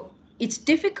it's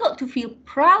difficult to feel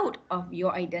proud of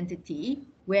your identity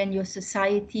when your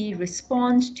society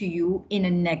responds to you in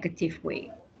a negative way.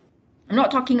 I'm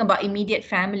not talking about immediate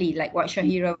family, like what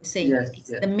Shahira was saying. It's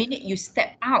the minute you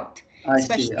step out,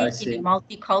 especially in a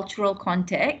multicultural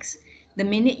context, the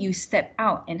minute you step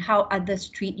out and how others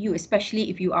treat you, especially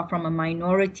if you are from a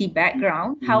minority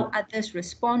background, how others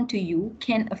respond to you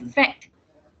can affect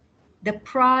the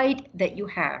pride that you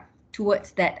have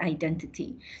towards that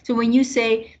identity. So when you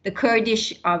say the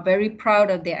Kurdish are very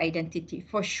proud of their identity,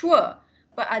 for sure,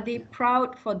 but are they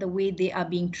proud for the way they are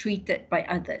being treated by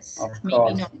others?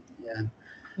 Maybe not. Yeah.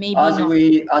 Maybe as not.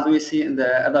 As we see in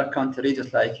the other countries,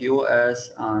 just like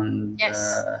US and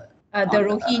the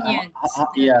Rohingyas.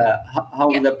 How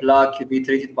the black be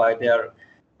treated by their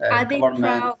are they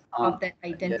government proud of that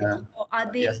identity, or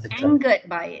are they angered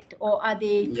by it, or are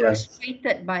they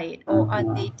frustrated by it, or are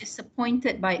they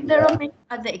disappointed by it? There are many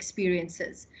other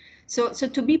experiences. So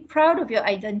to be proud of your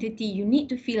identity, you need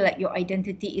to feel like your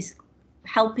identity is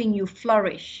helping you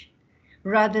flourish,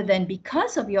 rather than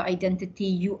because of your identity,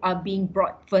 you are being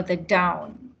brought further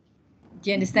down.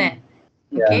 Do you understand?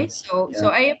 Yeah. Okay, so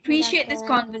I appreciate this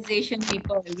Gotcha. conversation,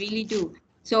 people. I really do.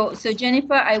 So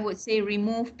Jennifer, I would say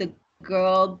remove the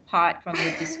girl part from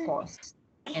your discourse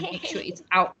and make sure it's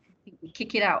out.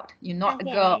 Kick it out. You're not a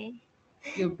girl. Okay.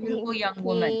 You're a beautiful young Thank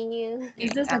woman. you.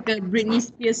 It's just like a Britney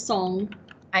Spears song.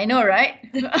 I know, right?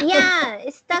 Yeah,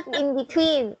 it's stuck in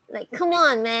between. Like, come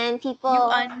on, man, people. You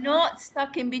are not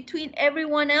stuck in between.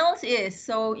 Everyone else is.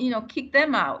 So, you know, kick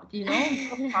them out, you know,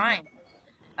 you're fine.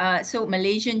 So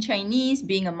Malaysian Chinese,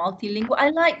 being a multilingual, I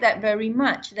like that very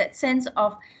much. That sense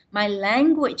of my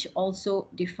language also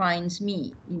defines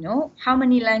me, you know. How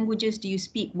many languages do you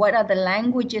speak? What are the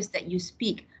languages that you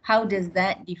speak? How does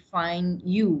that define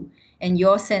you and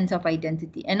your sense of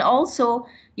identity? And also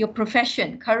your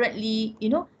profession. Currently, you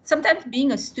know, sometimes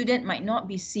being a student might not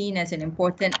be seen as an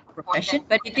important profession,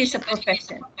 but it is a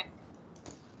profession,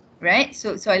 right?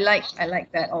 So I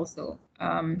like that also.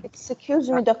 Excuse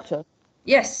me, doctor.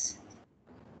 Yes.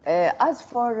 As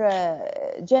for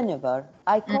Jennifer,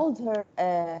 I called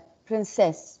her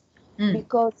princess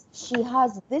because she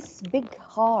has this big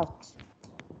heart.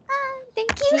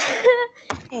 Thank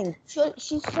you.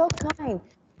 She's so kind.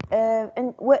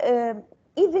 And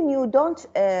even you don't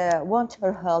want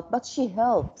her help, but she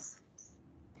helps.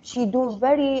 She do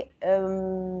very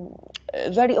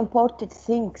important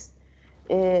things.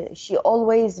 She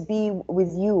always be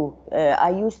with you. I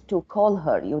used to call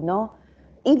her, you know.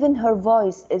 Even her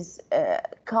voice is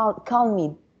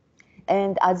calming,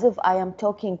 and as if I am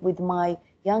talking with my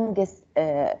youngest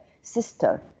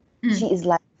sister. She is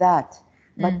like that.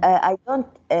 But I don't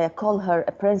call her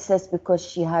a princess because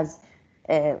she has,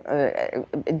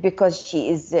 because she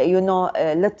is, you know,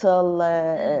 a little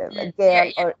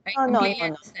girl. Or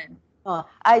no.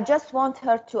 I just want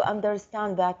her to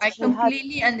understand that I she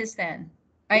completely understand.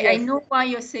 I know why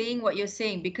you're saying what you're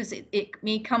saying, because it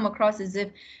may come across as if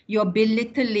you're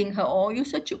belittling her. Oh, you're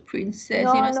such a princess.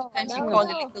 No, you know, no, sometimes you no, call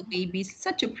no. the little babies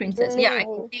such a princess. Yeah, I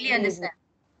completely understand.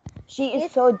 She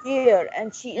is so dear,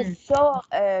 and she is so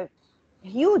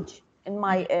huge in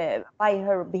my by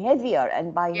her behavior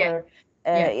and by her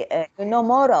you know,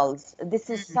 morals. This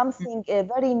is something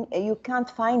very you can't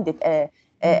find it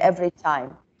every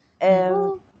time.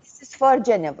 This is for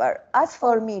Jennifer. As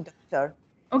for me, doctor.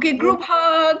 Okay, group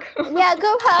hug. Yeah,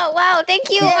 go hug. Wow, thank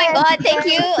you. Oh my God, thank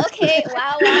you. Okay,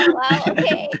 wow.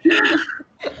 Okay.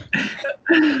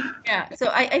 Yeah,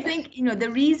 so I think, you know, the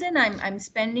reason I'm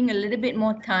spending a little bit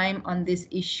more time on this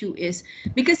issue is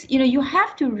because, you know, you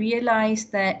have to realize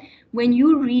that when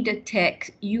you read a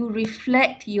text, you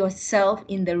reflect yourself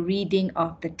in the reading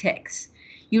of the text.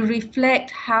 You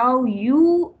reflect how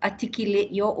you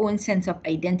articulate your own sense of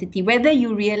identity, whether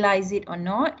you realize it or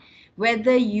not,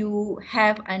 whether you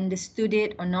have understood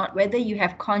it or not, whether you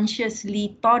have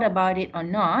consciously thought about it or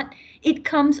not, it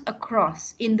comes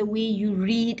across in the way you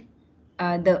read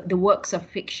the works of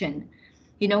fiction.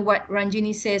 You know what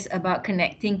Ranjini says about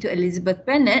connecting to Elizabeth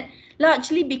Bennet,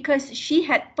 largely because she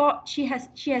had thought, she has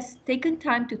taken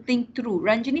time to think through.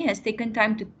 Ranjini has taken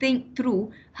time to think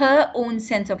through her own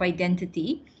sense of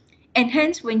identity, and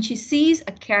hence when she sees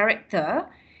a character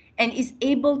and is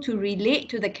able to relate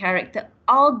to the character,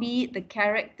 albeit the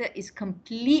character is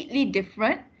completely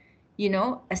different, you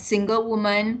know, a single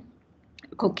woman,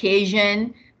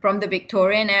 Caucasian, from the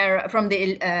Victorian era,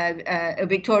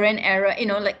 Victorian era, you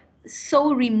know, like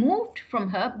so removed from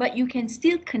her, but you can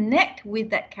still connect with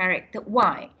that character.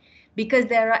 Why? Because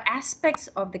there are aspects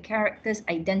of the character's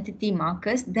identity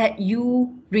markers that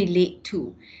you relate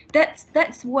to.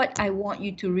 That's what I want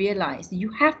you to realize.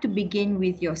 You have to begin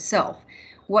with yourself.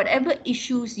 Whatever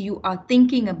issues you are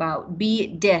thinking about, be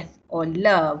it death or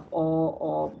love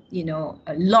or you know,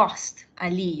 lost,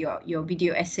 Ali, your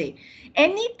video essay,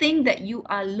 anything that you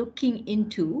are looking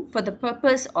into for the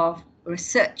purpose of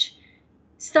research,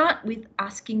 start with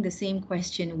asking the same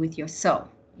question with yourself.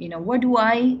 You know, what do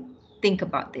I think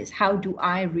about this? How do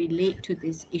I relate to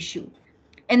this issue?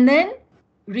 And then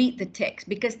read the text,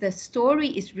 because the story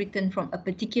is written from a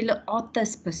particular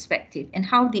author's perspective, and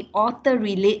how the author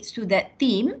relates to that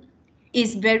theme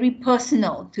is very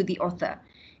personal to the author,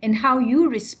 and how you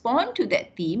respond to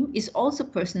that theme is also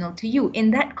personal to you.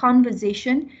 In that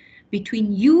conversation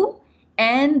between you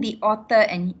and the author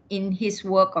and in his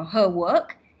work or her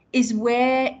work is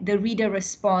where the reader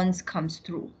response comes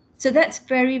through. So that's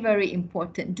very, very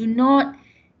important. Do not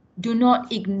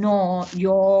ignore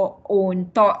your own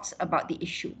thoughts about the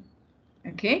issue.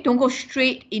 Okay, don't go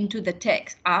straight into the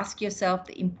text. Ask yourself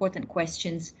the important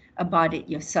questions about it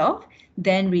yourself,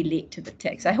 then relate to the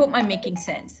text. I hope I'm making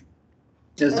sense.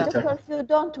 Yes, Doctor, doctor.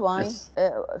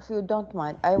 if you don't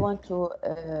mind, I want to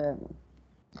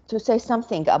say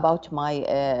something about my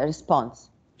response.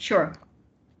 Sure.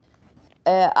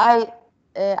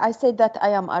 I said that I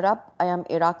am Arab, I am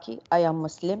Iraqi, I am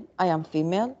Muslim, I am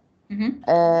female.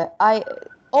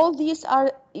 All these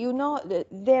are, you know,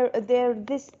 there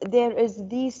is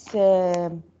this.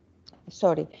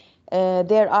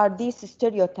 There are these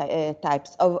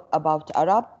stereotypes about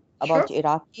Arab, about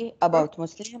Iraqi, about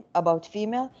Muslim, about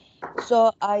female.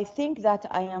 So I think that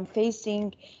I am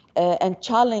facing and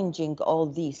challenging all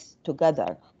these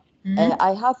together.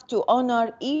 I have to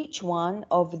honor each one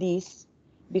of these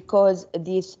because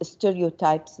these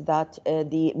stereotypes that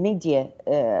the media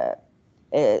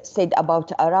said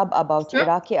about Arab, about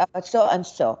Iraqi, about so and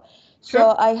so.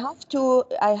 So I have to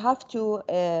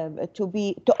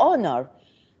honor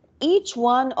each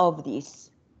one of these.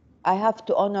 I have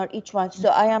to honor each one. So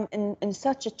I am in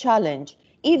such a challenge.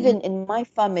 Even in my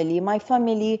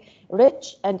family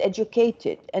rich and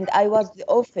educated, and I was the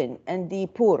orphan and the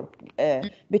poor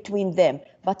between them.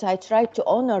 But I tried to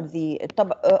honor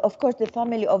of course, the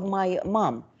family of my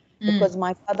mom, because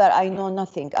my father, I know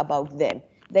nothing about them.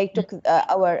 They took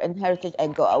our inheritance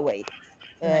and go away,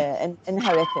 and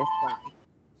inheritance from me.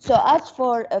 So as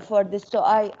for this, so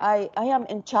I am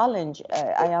in challenge.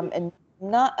 I am in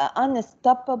not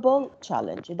unstoppable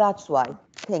challenge. That's why.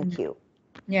 Thank you.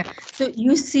 Yeah. So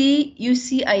you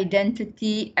see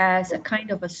identity as a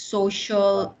kind of a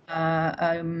social.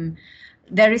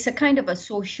 There is a kind of a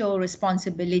social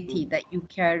responsibility that you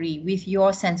carry with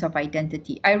your sense of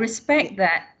identity. I respect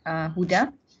that,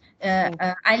 Huda.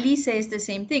 Ali says the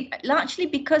same thing, largely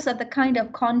because of the kind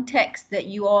of context that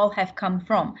you all have come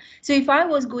from. So if I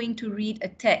was going to read a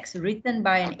text written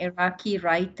by an Iraqi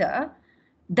writer,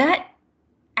 that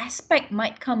aspect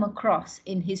might come across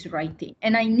in his writing,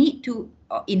 and I need to,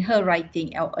 in her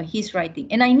writing or his writing,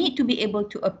 and I need to be able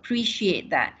to appreciate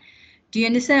that. Do you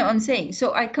understand what I'm saying?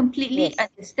 So I completely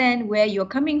understand where you're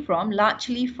coming from.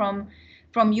 Largely from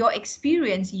your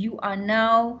experience, you are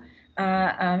now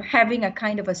having a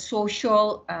kind of a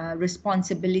social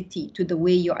responsibility to the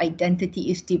way your identity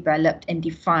is developed and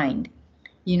defined.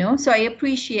 You know, so I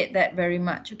appreciate that very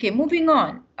much. Okay, moving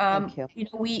on. Thank you. You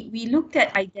know, we looked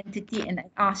at identity, and I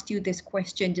asked you this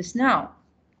question just now.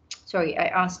 Sorry, I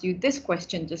asked you this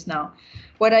question just now.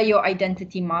 What are your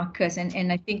identity markers?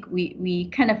 And I think we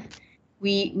kind of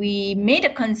we made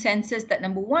a consensus that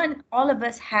number one, all of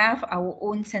us have our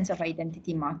own sense of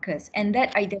identity markers, and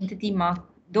that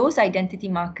those identity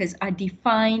markers are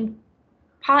defined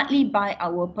partly by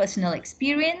our personal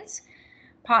experience,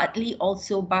 partly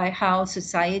also by how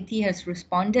society has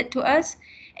responded to us,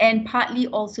 and partly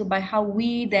also by how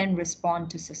we then respond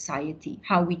to society,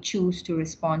 how we choose to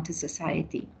respond to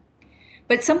society.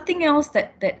 But something else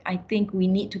that I think we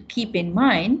need to keep in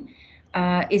mind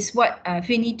is what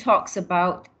Vinny talks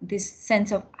about, this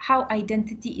sense of how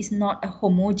identity is not a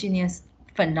homogeneous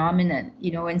phenomenon.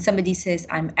 You know, when somebody says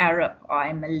I'm Arab, or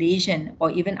I'm Malaysian,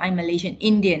 or even I'm Malaysian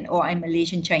Indian, or I'm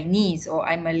Malaysian Chinese, or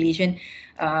I'm Malaysian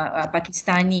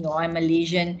Pakistani, or I'm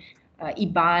Malaysian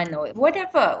Iban, or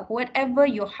whatever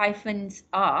your hyphens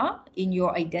are in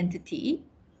your identity,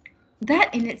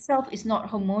 that in itself is not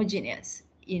homogeneous.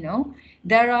 You know,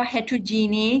 there are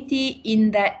heterogeneity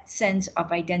in that sense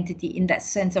of identity, in that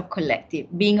sense of collective.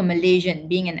 Being a Malaysian,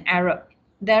 being an Arab,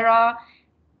 there are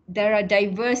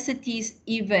diversities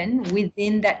even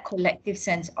within that collective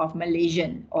sense of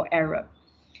Malaysian or Arab.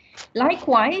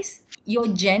 Likewise, your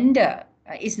gender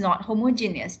is not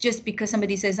homogeneous. Just because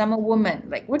somebody says I'm a woman,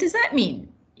 like, what does that mean?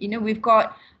 You know, we've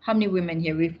got how many women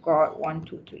here? We've got 1,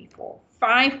 2, 3, 4,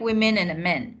 5 women and a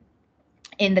man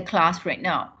in the class right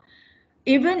now.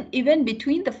 Even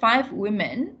between the 5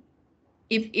 women,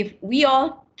 if we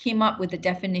all came up with a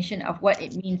definition of what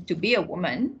it means to be a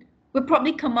woman, we'll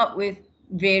probably come up with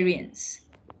variants.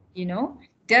 You know,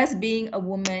 does being a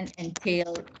woman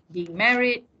entail being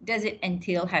married? Does it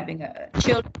entail having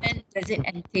children? Does it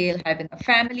entail having a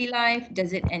family life?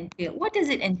 Does it entail, what does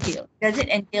it entail? Does it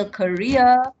entail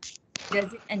career?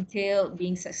 Does it entail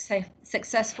being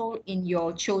successful in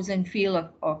your chosen field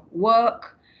of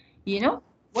work? You know,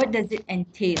 what does it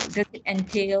entail? Does it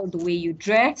entail the way you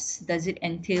dress? Does it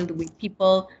entail the way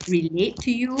people relate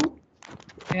to you?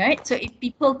 Right? So if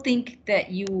people think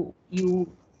that you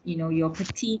know, you're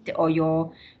petite, or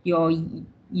you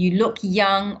look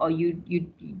young, or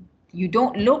you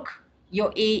don't look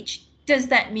your age, does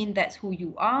that mean that's who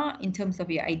you are in terms of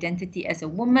your identity as a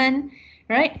woman?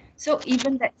 right? So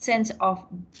even that sense of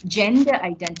gender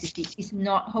identity is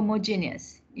not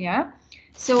homogeneous, yeah?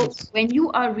 So when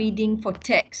you are reading for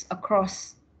text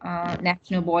across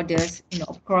national borders,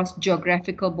 across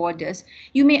geographical borders,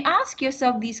 you may ask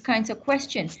yourself these kinds of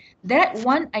questions. That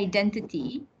one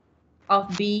identity of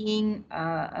being,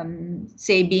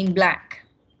 say, being Black,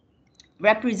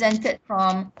 represented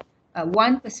from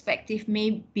one perspective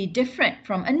may be different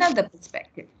from another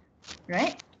perspective,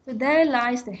 right? So there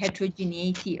lies the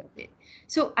heterogeneity of it.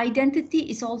 So identity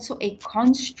is also a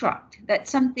construct. That's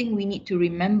something we need to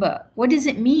remember. What does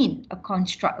it mean, a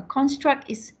construct? A construct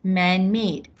is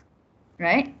man-made,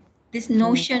 right? This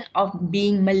notion of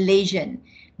being Malaysian,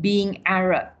 being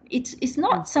Arab, it's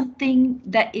not something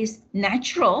that is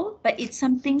natural, but it's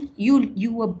something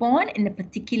you were born in a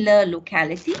particular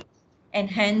locality, and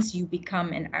hence you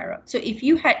become an Arab. So if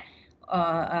you had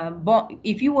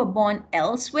if you were born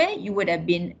elsewhere, you would have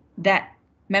been that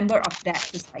member of that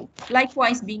society.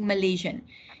 Likewise, being Malaysian,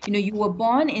 you were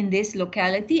born in this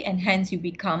locality, and hence you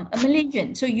become a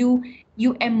Malaysian. So you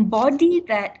embody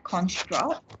that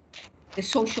construct, the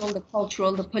social, the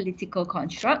cultural, the political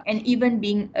construct, and even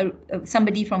being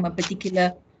somebody from a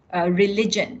particular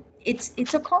religion.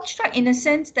 It's a construct in a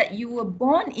sense that you were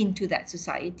born into that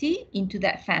society, into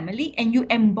that family, and you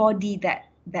embody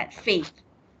that faith,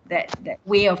 that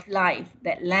way of life,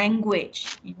 that language,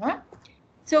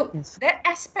 So that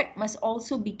aspect must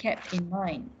also be kept in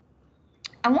mind.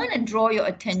 I want to draw your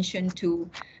attention to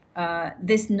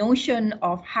this notion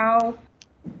of how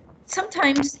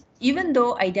sometimes, even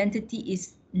though identity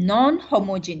is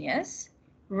non-homogeneous,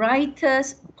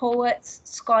 writers, poets,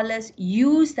 scholars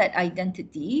use that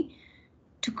identity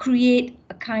to create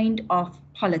a kind of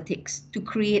politics, to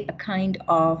create a kind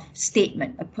of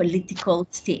statement, a political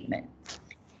statement.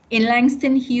 In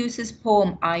Langston Hughes's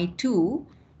poem, I Too,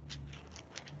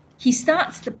 he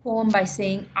starts the poem by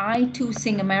saying, I too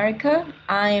sing America,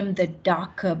 I am the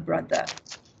darker brother.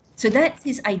 So that's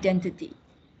his identity.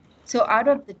 So out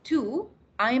of the two,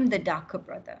 I am the darker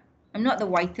brother. I'm not the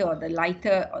whiter or the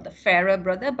lighter or the fairer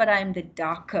brother, but I am the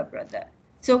darker brother.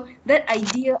 So that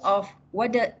idea of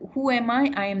who am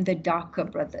I? I am the darker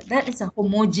brother. That is a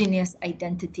homogeneous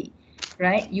identity,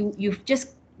 right? You've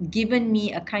just given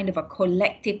me a kind of a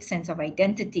collective sense of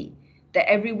identity, that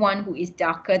everyone who is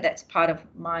darker, that's part of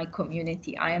my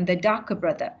community. I am the darker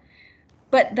brother.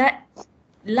 But that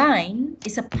line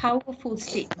is a powerful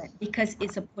statement because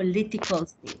it's a political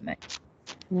statement,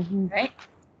 right?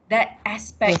 That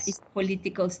aspect is a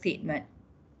political statement.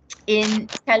 In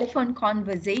telephone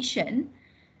conversation,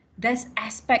 this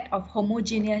aspect of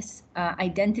homogeneous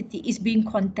identity is being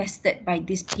contested by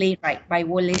this playwright, by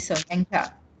Wole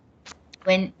Soyinka.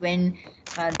 When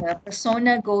the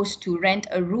persona goes to rent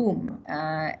a room,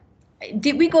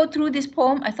 did we go through this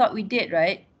poem? I thought we did,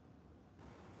 right?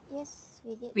 Yes,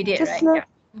 we did. We did, Just right?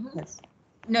 Yeah. Yes.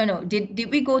 No.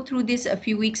 Did we go through this a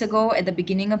few weeks ago at the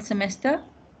beginning of semester?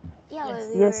 Yeah, well,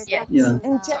 we Yes. were talking Yeah.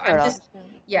 about So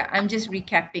I'm just Langston.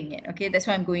 recapping it. Okay, that's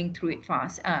why I'm going through it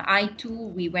fast. I Too,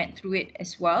 we went through it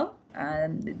as well.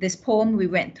 This poem, we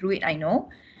went through it, I know,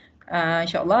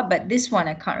 inshallah, but this one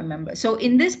I can't remember. So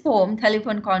in this poem,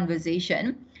 Telephone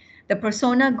Conversation, the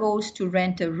persona goes to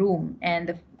rent a room,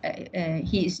 and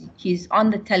he's on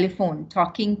the telephone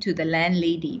talking to the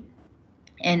landlady.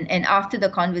 And after the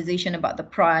conversation about the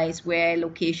price, where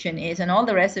location is, and all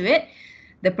the rest of it,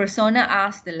 the persona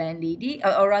asks the landlady,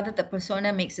 or rather the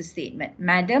persona makes a statement,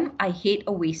 Madam, I hate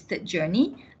a wasted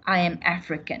journey. I am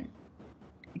African.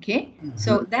 Okay,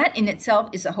 so that in itself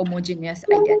is a homogeneous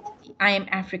identity. I am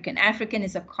African. Africa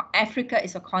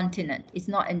is a continent. It's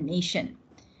not a nation,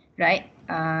 right?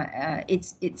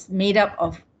 It's made up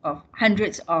of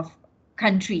hundreds of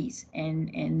countries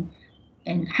and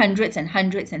hundreds and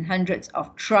hundreds and hundreds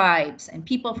of tribes and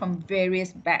people from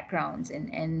various backgrounds,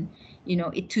 and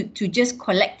to just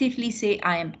collectively say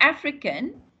I am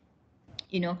African,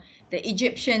 the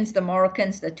Egyptians, the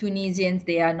Moroccans, the Tunisians,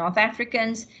 they are North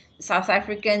Africans, the South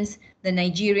Africans, the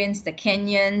Nigerians, the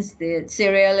Kenyans, the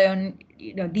Sierra Leone,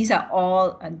 these are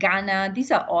all Ghana,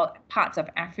 these are all parts of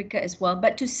Africa as well.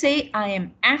 But to say I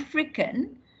am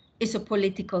African is a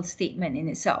political statement in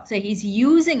itself. So he's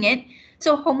using it.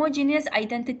 So homogeneous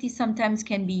identity sometimes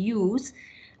can be used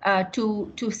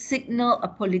to signal a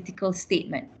political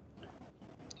statement.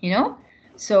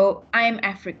 So I am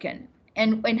African.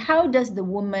 And how does the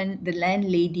woman, the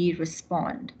landlady,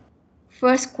 respond?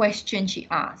 First question she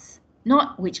asks,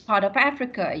 not which part of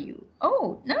Africa are you?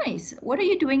 Oh, nice. What are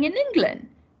you doing in England?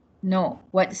 No.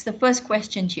 What's the first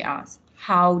question she asks?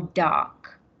 How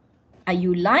dark? Are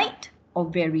you light or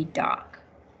very dark?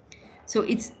 So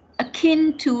it's a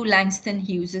akin to Langston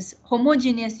Hughes's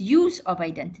homogeneous use of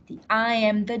identity. I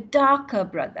am the darker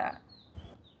brother,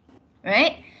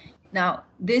 right? Now,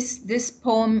 this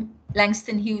poem,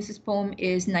 Langston Hughes's poem,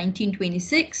 is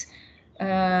 1926,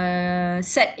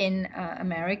 set in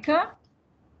America.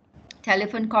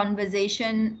 Telephone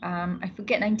conversation, I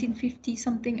forget, 1950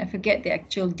 something, I forget the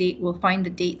actual date. We'll find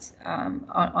the dates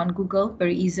on Google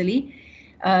very easily.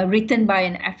 Written by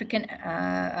an African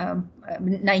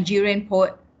Nigerian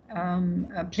poet,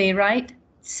 playwright,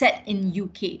 set in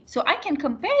UK. So I can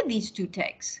compare these two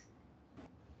texts.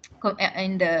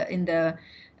 In the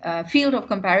field of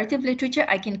comparative literature,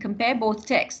 I can compare both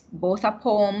texts. Both are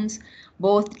poems,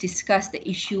 both discuss the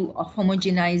issue of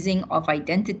homogenizing of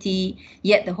identity,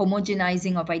 yet the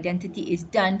homogenizing of identity is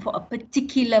done for a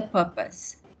particular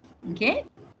purpose, okay?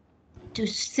 To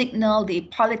signal the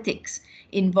politics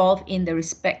involved in the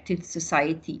respective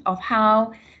society, of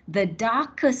how the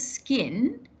darker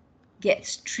skin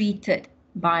gets treated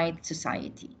by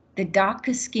society. The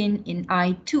darker skin in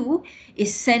I2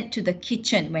 is sent to the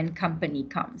kitchen when company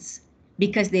comes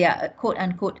because they are, quote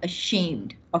unquote,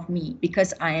 ashamed of me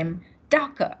because I am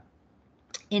darker.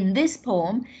 In this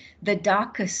poem, the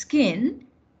darker skin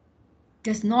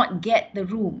does not get the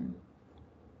room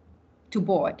to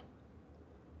board.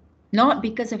 Not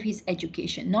because of his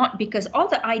education, not because all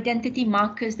the identity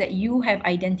markers that you have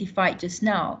identified just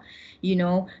now, you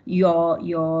know,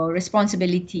 your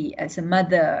responsibility as a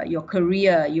mother, your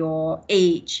career, your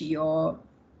age, your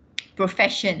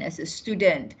profession as a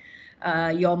student,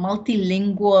 your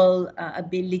multilingual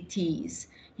abilities,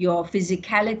 your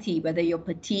physicality, whether you're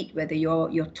petite, whether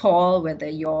you're tall, whether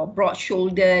you're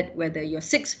broad-shouldered, whether you're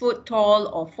 6 foot tall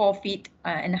or 4 feet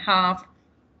and a half,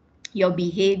 your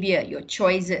behavior, your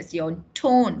choices, your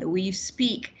tone, the way you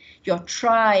speak, your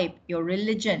tribe, your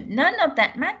religion, none of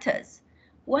that matters.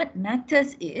 What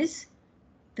matters is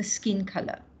the skin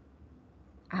color.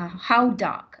 How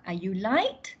dark? Are you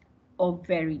light or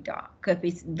very dark? If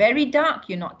it's very dark,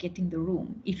 you're not getting the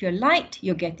room. If you're light,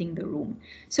 you're getting the room.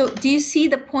 So do you see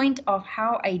the point of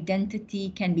how identity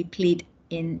can be played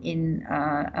in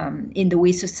the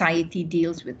way society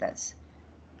deals with us?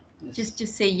 Yes.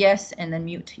 Just say yes and then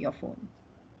mute your phone,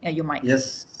 your mic.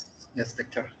 Yes, yes,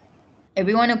 Doctor.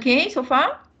 Everyone okay so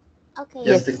far? Okay.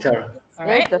 Yes, Yes. Doctor. All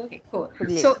right. Yes, Okay, cool.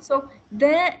 Yes. So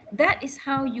that is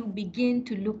how you begin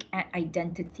to look at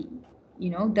identity. You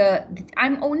know,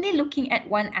 I'm only looking at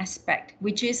one aspect,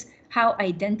 which is how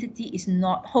identity is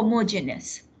not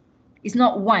homogeneous. It's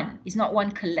not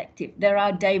one collective. There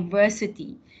are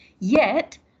diversity.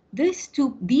 Yet these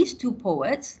two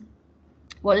poets,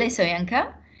 Wole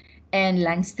Soyinka and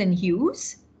Langston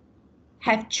Hughes,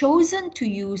 have chosen to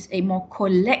use a more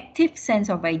collective sense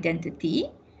of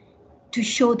identity to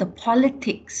show the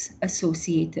politics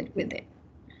associated with it.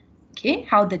 Okay,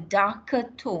 how the darker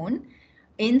tone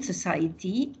in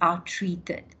society are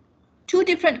treated. Two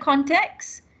different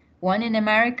contexts, one in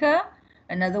America,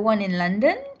 another one in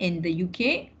London, in the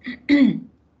UK,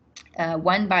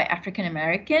 one by African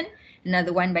American,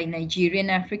 another one by Nigerian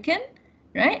African,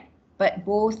 right? But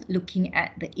both looking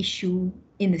at the issue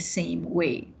in the same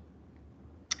way.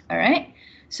 All right.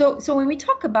 So when we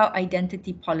talk about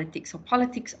identity politics or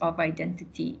politics of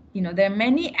identity, you know, there are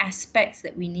many aspects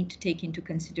that we need to take into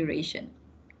consideration.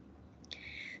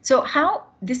 So how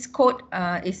this quote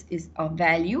is of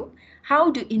value,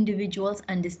 how do individuals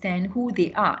understand who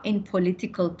they are in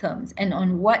political terms, and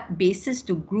on what basis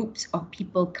do groups of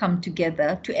people come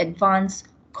together to advance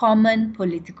common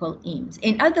political aims?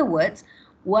 In other words,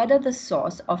 what are the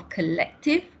source of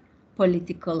collective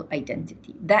political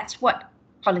identity? That's what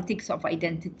politics of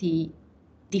identity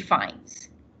defines.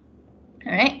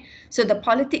 All right. So the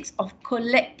politics of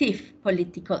collective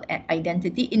political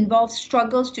identity involves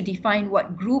struggles to define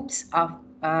what groups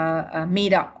are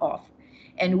made up of,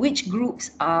 and which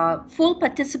groups are full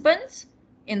participants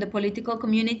in the political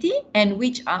community and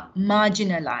which are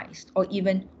marginalized or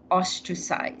even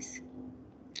ostracized.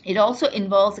 It also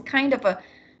involves a kind of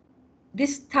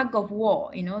this tug of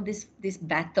war, you know, this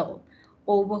battle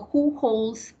over who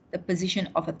holds the position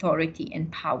of authority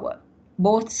and power,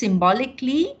 both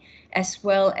symbolically as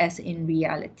well as in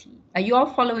reality. Are you all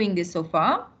following this so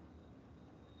far?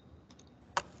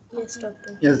 Yes,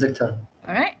 Doctor. Yes, Doctor.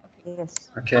 All right.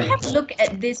 Yes. Okay. Now have a look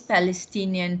at this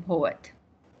Palestinian poet.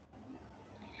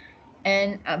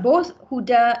 And both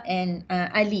Huda and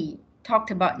Ali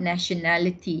talked about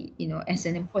nationality, you know, as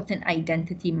an important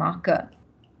identity marker.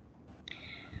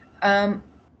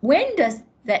 When does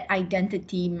that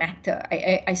identity matter?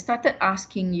 I started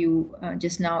asking you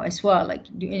just now as well, like,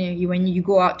 when you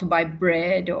go out to buy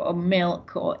bread or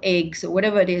milk or eggs or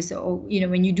whatever it is, or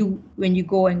when you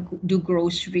go and do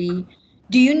grocery,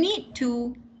 do you need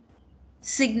to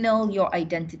signal your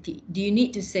identity? Do you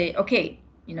need to say, okay,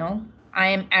 I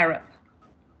am Arab?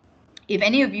 If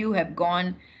any of you have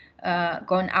gone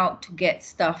out to get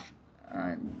stuff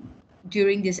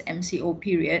during this MCO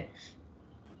period,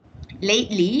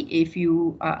 lately, if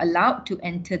you are allowed to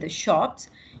enter the shops,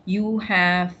 you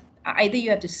have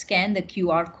to scan the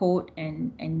QR code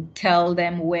and tell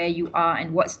them where you are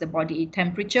and what's the body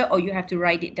temperature, or you have to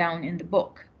write it down in the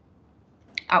book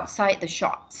outside the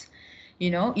shops.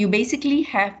 You basically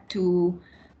have to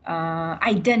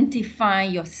identify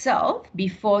yourself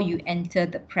before you enter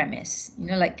the premise.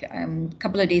 Like a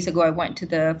couple of days ago, I went to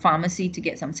the pharmacy to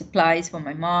get some supplies for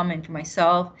my mom and for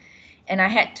myself, and I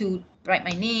had to write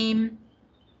my name,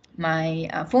 my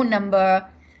phone number,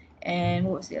 and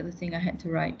what was the other thing I had to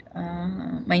write?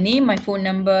 My name, my phone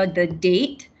number, the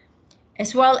date,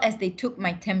 as well as they took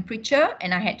my temperature,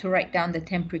 and I had to write down the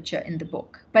temperature in the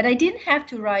book. But I didn't have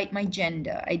to write my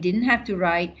gender. I didn't have to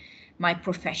write my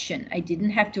profession. I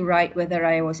didn't have to write whether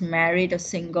I was married or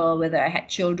single, whether I had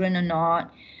children or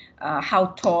not,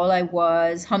 how tall I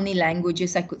was, how many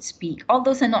languages I could speak. All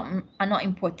those are not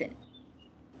important.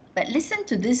 But listen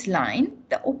to this line,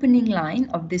 the opening line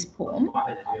of this poem.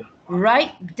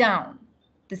 Write down.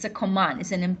 There's a command.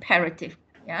 It's an imperative.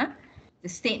 Yeah. The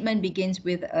statement begins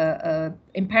with a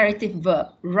imperative verb.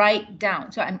 Write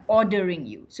down. So I'm ordering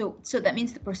you. So that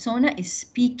means the persona is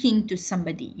speaking to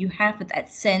somebody. You have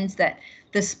that sense that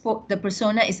the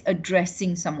persona is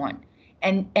addressing someone,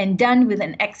 and done with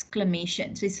an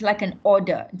exclamation. So it's like an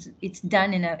order. It's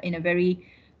done in a very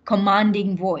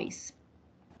commanding voice.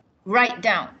 Write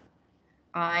down.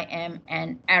 I am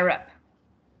an Arab,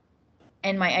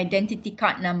 and my identity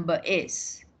card number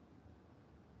is,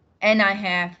 and I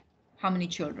have how many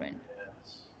children,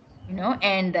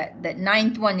 and that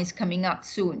ninth one is coming up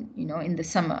soon, in the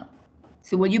summer.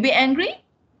 So will you be angry?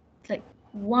 It's like,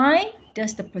 why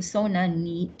does the persona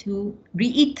need to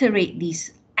reiterate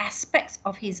these aspects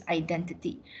of his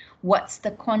identity? What's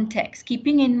the context?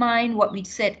 Keeping in mind what we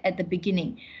said at the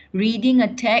beginning, reading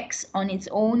a text on its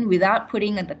own without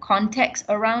putting the context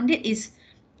around it is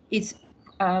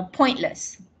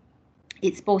pointless.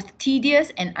 It's both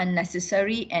tedious and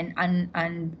unnecessary and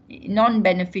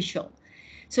non-beneficial.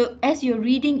 So as you're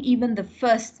reading even the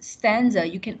first stanza,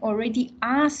 you can already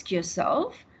ask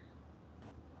yourself,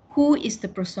 who is the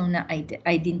persona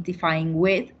identifying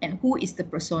with, and who is the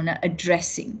persona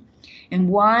addressing? And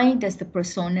why does the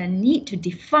persona need to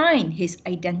define his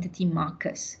identity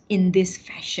markers in this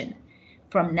fashion?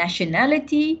 From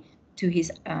nationality to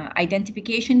his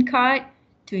identification card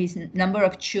to his number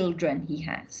of children he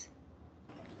has.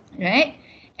 Right?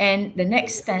 And the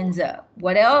next stanza,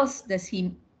 what else does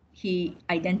he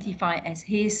identify as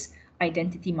his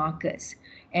identity markers?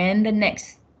 And the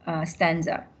next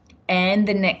stanza, and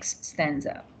the next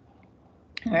stanza.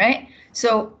 All right?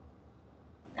 So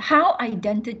how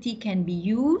identity can be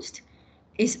used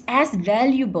is as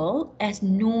valuable as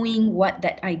knowing what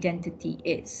that identity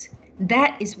is.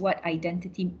 That is what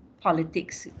identity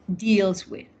politics deals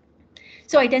with.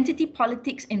 So identity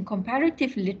politics in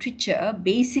comparative literature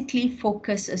basically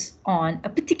focuses on a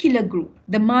particular group,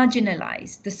 the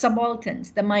marginalized, the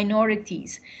subalterns, the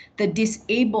minorities, the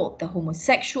disabled, the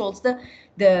homosexuals,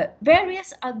 the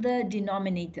various other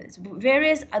denominators,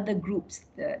 various other groups,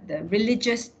 the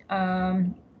religious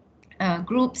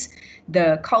groups,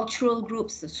 the cultural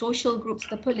groups, the social groups,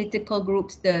 the political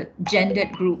groups, the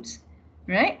gendered groups,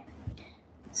 right?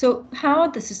 So how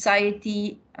the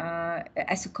society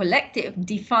as a collective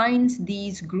defines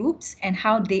these groups and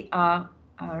how they are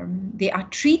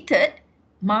treated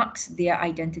marks their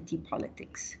identity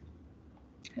politics.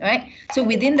 Right? So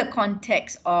within the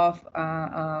context of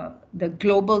the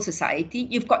global society,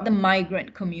 you've got the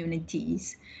migrant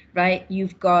communities, right?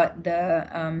 You've got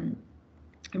the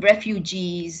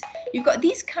refugees. You've got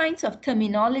these kinds of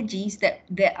terminologies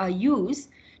that are used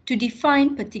to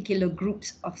define particular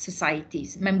groups of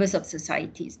societies, members of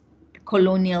societies,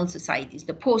 colonial societies,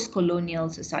 the post-colonial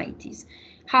societies.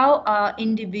 How are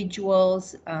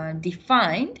individuals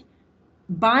defined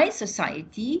by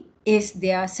society is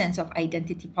their sense of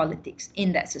identity politics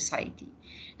in that society.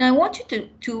 Now, I want you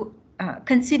to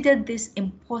consider this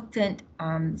important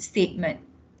statement.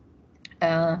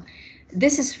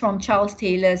 This is from Charles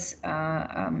Taylor's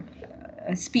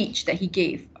a speech that he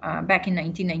gave back in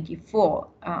 1994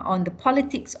 on the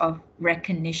politics of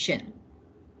recognition.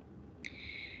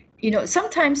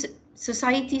 Sometimes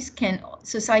society can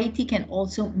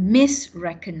also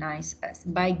misrecognize us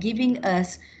by giving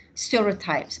us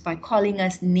stereotypes, by calling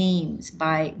us names,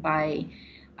 by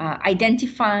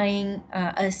identifying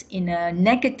us in a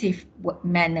negative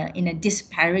manner, in a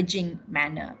disparaging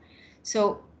manner.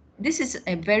 So this is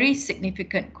a very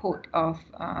significant quote of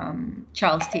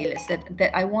Charles Taylor's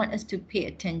that I want us to pay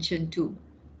attention to.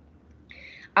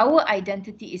 Our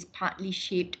identity is partly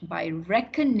shaped by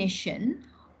recognition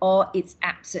or its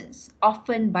absence,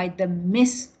 often by the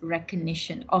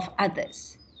misrecognition of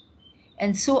others.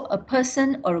 And so a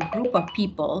person or a group of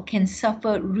people can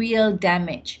suffer real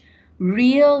damage,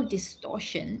 real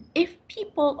distortion, if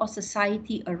people or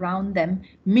society around them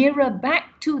mirror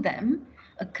back to them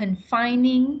a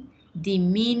confining,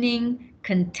 demeaning,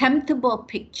 contemptible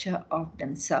picture of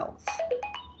themselves.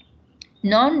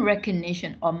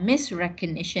 Non-recognition or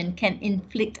misrecognition can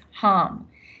inflict harm,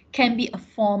 can be a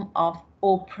form of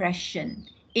oppression,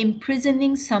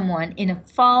 imprisoning someone in a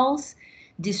false,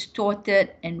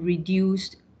 distorted, and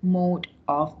reduced mode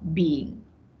of being.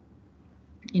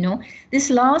 You know, this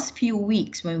last few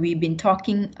weeks when we've been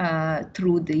talking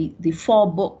through the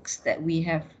 4 books that we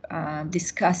have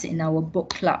discussed in our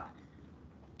book club,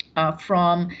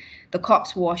 from The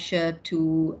Corpse Washer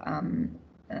to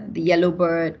The Yellow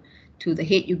Bird, to The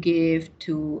Hate You Give,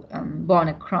 to Born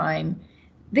a Crime,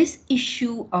 this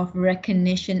issue of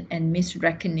recognition and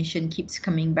misrecognition keeps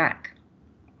coming back.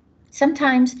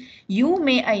 Sometimes you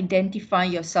may identify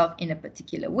yourself in a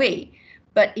particular way,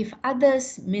 but if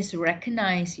others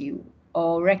misrecognize you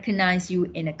or recognize you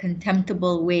in a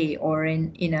contemptible way or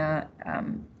in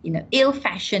an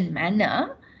ill-fashioned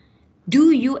manner,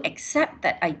 do you accept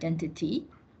that identity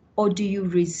or do you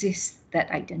resist that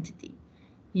identity?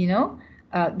 You know,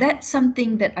 that's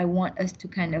something that I want us to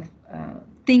kind of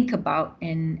think about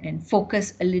and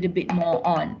focus a little bit more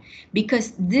on,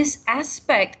 because this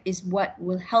aspect is what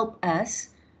will help us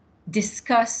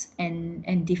discuss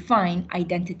and define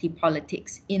identity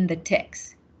politics in the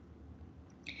text.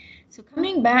 So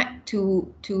coming back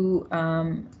to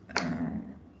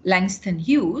Langston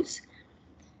Hughes,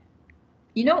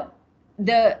 you know,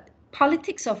 the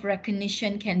politics of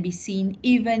recognition can be seen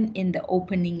even in the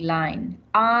opening line,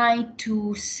 I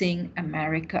too sing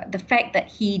America. The fact that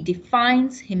he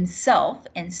defines himself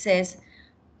and says,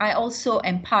 I also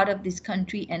am part of this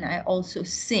country and I also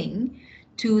sing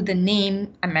to the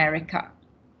name America,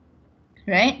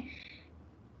 right?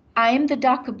 I am the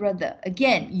darker brother.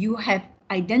 Again, you have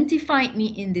identified me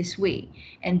in this way,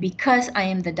 and because I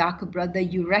am the darker brother,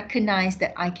 you recognize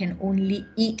that I can only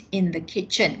eat in the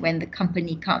kitchen when the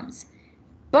company comes.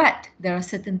 But there are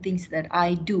certain things that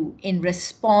I do in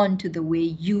response to the way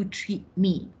you treat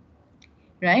me,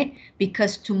 right?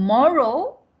 Because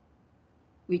tomorrow,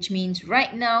 which means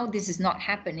right now this is not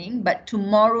happening, but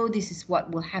tomorrow this is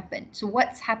what will happen. So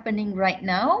what's happening right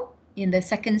now in the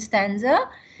second stanza?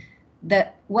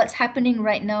 What's happening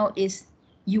right now is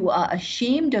you are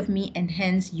ashamed of me and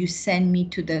hence you send me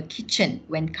to the kitchen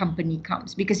when company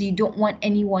comes because you don't want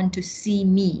anyone to see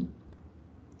me.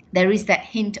 There is that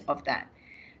hint of that,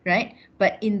 right?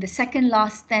 But in the second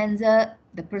last stanza,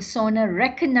 the persona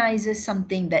recognizes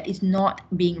something that is not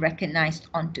being recognized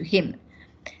onto him.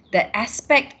 The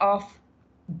aspect of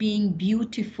being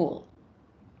beautiful,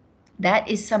 that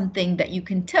is something that you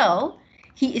can tell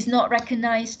he is not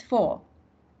recognized for.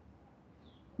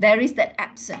 There is that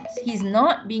absence. He's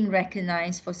not being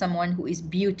recognized for someone who is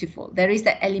beautiful. There is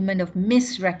that element of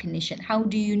misrecognition. How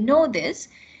do you know this?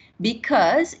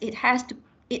 Because it has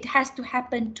to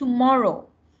happen tomorrow.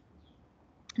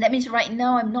 That means right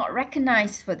now I'm not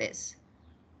recognized for this.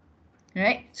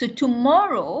 Right? So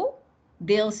tomorrow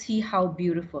they'll see how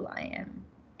beautiful I am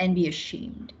and be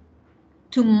ashamed.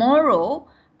 Tomorrow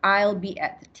I'll be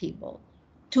at the table.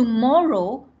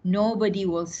 Tomorrow, nobody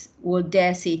will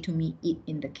dare say to me, eat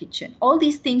in the kitchen. All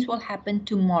these things will happen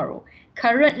tomorrow.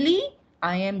 Currently,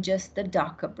 I am just the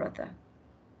darker brother.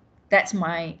 That's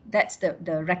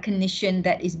the recognition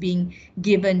that is being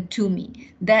given to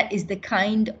me. That is the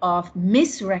kind of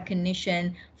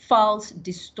misrecognition, false,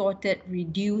 distorted,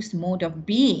 reduced mode of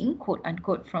being, quote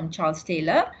unquote, from Charles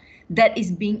Taylor, that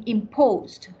is being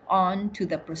imposed onto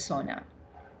the persona.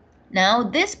 Now,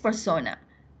 this persona,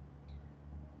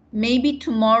 maybe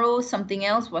tomorrow something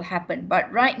else will happen, but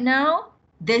right now,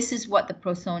 this is what the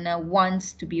persona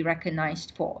wants to be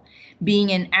recognized for.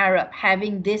 Being an Arab,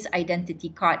 having this identity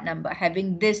card number,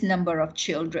 having this number of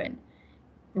children,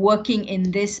 working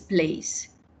in this place,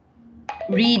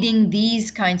 reading these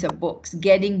kinds of books,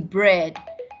 getting bread,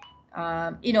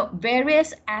 you know,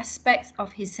 various aspects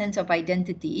of his sense of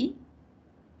identity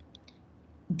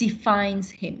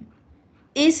defines him.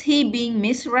 Is he being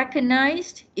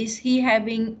misrecognized? Is he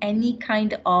having any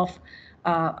kind of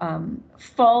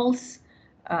false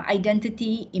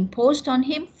identity imposed on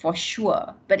him? For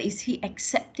sure. But is he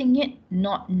accepting it?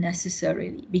 Not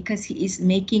necessarily, because he is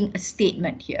making a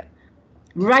statement here.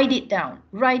 Write it down,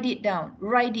 write it down,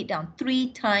 write it down.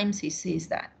 3 times he says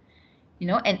that, you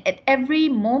know, and at every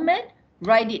moment,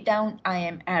 write it down, I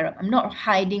am Arab. I'm not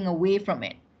hiding away from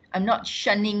it. I'm not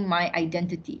shunning my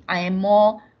identity. I am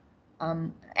more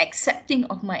accepting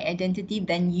of my identity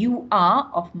than you are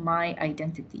of my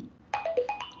identity.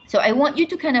 So I want you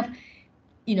to kind of,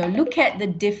 you know, look at the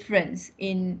difference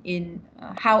in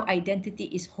how identity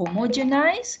is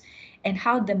homogenized and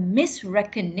how the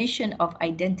misrecognition of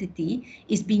identity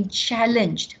is being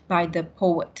challenged by the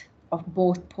poet of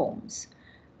both poems,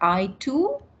 I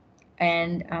Too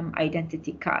and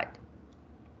Identity Card.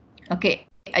 Okay,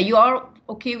 are you all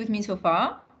okay with me so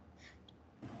far?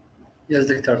 Yes,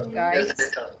 Doctor. Guys?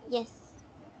 Yes, Doctor. Yes.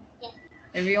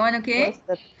 Everyone okay?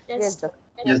 Yes, Doctor.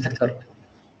 Yes, Doctor.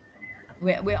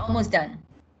 We're almost done.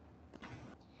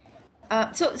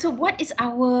 So what is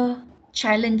our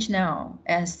challenge now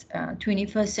as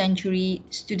 21st century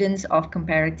students of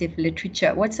comparative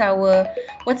literature? What's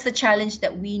the challenge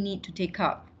that we need to take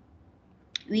up?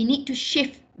 We need to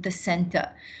shift the center.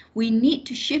 We need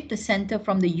to shift the center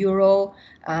from the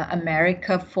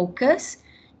Euro-America focus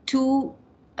to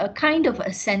a kind of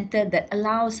a center that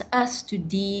allows us to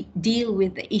deal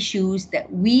with the issues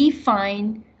that we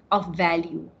find of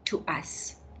value to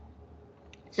us.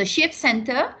 So shift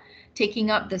center,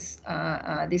 taking up this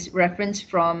this reference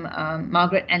from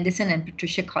Margaret Anderson and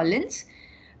Patricia Collins.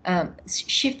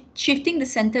 Shifting the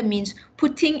center means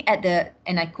putting at the,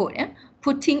 and I quote,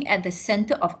 putting at the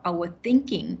center of our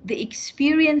thinking the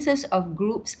experiences of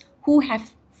groups who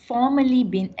have formerly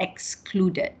been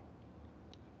excluded,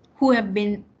 who have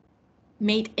been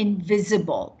made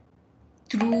invisible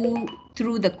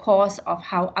through the course of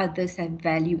how others have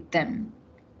valued them.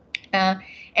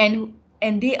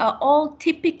 And they are all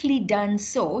typically done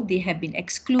so. They have been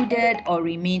excluded or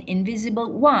remain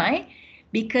invisible. Why?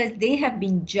 Because they have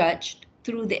been judged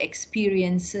through the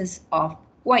experiences of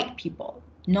white people,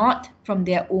 not from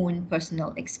their own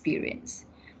personal experience.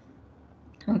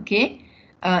 Okay,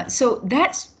 so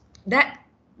that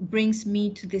brings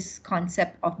me to this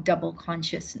concept of double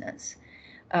consciousness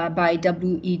by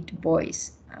W.E. Du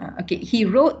Bois. Okay, he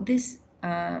wrote this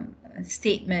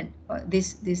statement,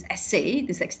 this essay,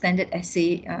 this extended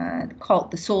essay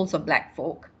called "The Souls of Black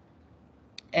Folk,"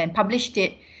 and published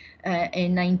it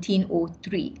in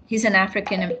 1903. He's an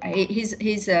African.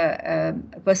 He's a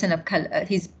person of color.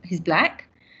 He's black.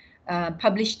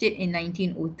 Published it in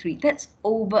 1903. That's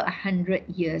over 100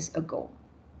 years ago.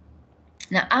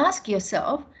 Now ask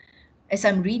yourself, as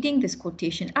I'm reading this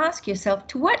quotation, ask yourself,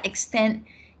 to what extent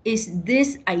is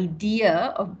this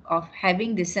idea of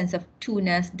having this sense of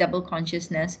two-ness, double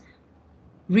consciousness,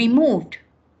 removed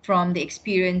from the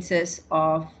experiences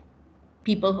of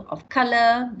people of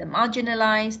color, the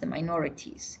marginalized, the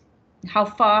minorities? How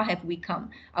far have we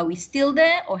come? Are we still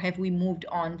there, or have we moved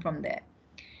on from there?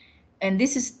 And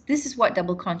this is what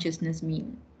double consciousness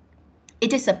means.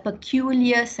 It is a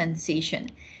peculiar sensation,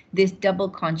 this double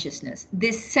consciousness,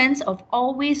 this sense of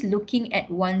always looking at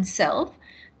oneself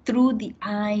through the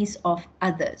eyes of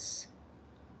others,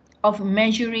 of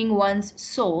measuring one's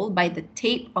soul by the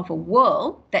tape of a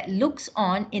world that looks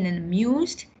on in an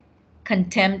amused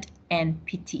contempt and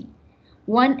pity.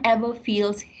 One ever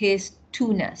feels his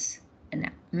two-ness,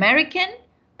 an American,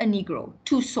 a Negro,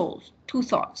 two souls, two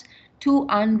thoughts, two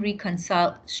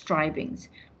unreconciled strivings,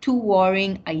 two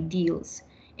warring ideals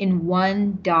in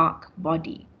one dark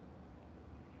body.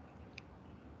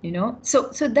 You know, so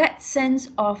that sense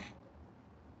of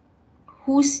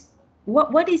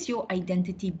what is your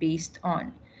identity based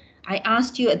on? I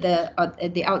asked you at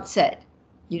the outset,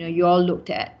 you know, you all looked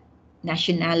at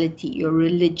nationality, your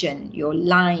religion, your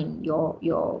line,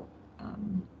 your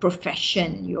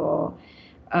profession, your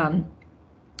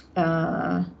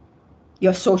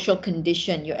social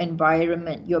condition, your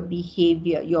environment, your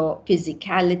behavior, your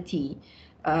physicality,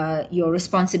 your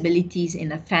responsibilities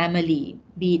in a family,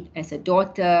 be it as a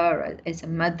daughter, as a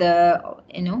mother, or,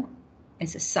 you know,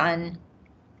 as a son.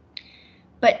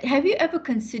 But have you ever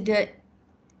considered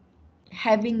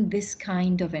having this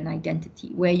kind of an identity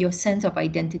where your sense of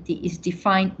identity is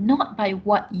defined not by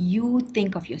what you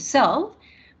think of yourself,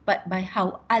 but by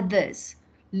how others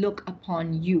look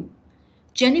upon you?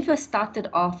 Jennifer started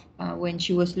off when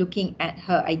she was looking at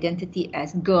her identity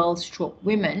as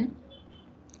girl/women,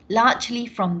 largely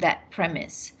from that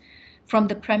premise, from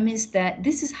the premise that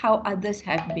this is how others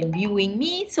have been viewing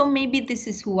me, so maybe this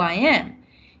is who I am.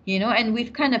 you know, and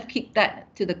we've kind of kicked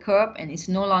that to the curb, and it's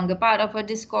no longer part of our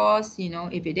discourse. You know,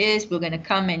 if it is, we're going to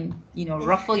come and, you know,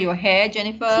 ruffle your hair,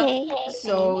 Jennifer. Okay.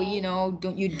 So, you know,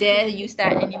 don't you dare use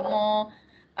that anymore.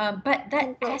 But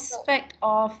that aspect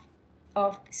of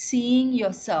seeing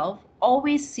yourself,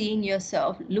 always seeing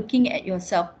yourself, looking at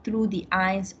yourself through the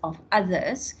eyes of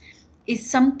others, is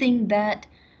something that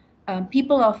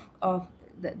people of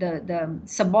the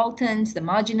subalterns, the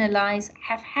marginalized,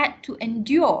 have had to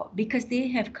endure, because they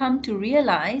have come to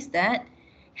realize that,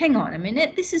 hang on a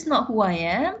minute, this is not who I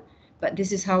am, but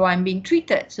this is how I'm being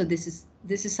treated. So this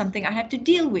is something I have to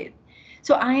deal with.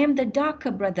 So I am the darker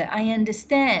brother. I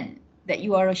understand that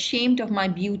you are ashamed of my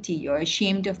beauty. You're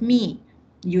ashamed of me.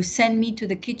 You send me to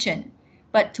the kitchen,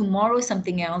 but tomorrow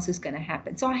something else is going to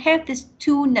happen. So I have this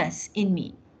two-ness in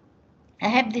me. I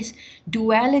have this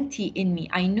duality in me.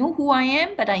 I know who I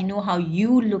am, but I know how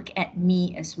you look at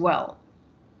me as well.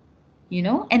 You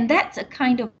know, and that's a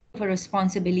kind of a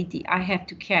responsibility I have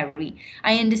to carry.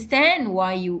 I understand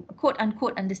why you, quote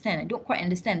unquote, understand. I don't quite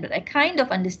understand, but I kind of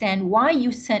understand why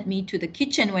you sent me to the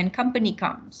kitchen when company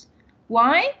comes.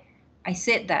 Why? I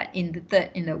said that in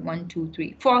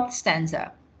the fourth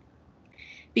stanza.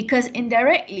 Because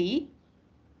indirectly,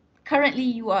 currently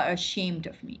you are ashamed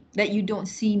of me, that you don't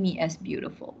see me as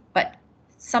beautiful, but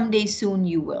someday soon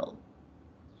you will.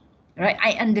 Right?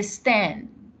 I understand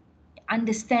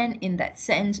in that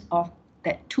sense of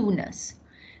that two-ness,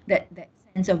 that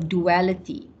sense of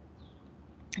duality,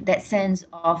 that sense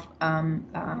of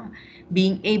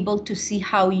being able to see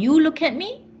how you look at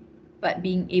me, but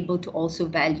being able to also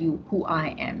value who I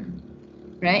am.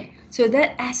 Right? So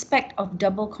that aspect of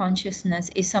double consciousness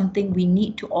is something we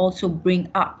need to also bring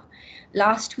up.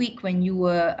 Last week when you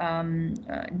were,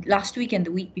 last week and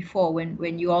the week before,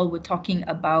 when you all were talking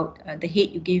about the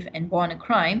hate you give and born a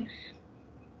crime,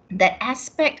 that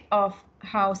aspect of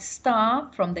how Star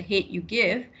from the hate you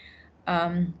give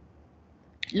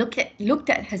looked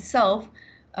at herself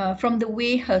from the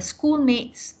way her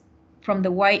schoolmates from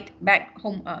the white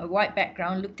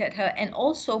background looked at her, and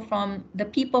also from the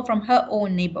people from her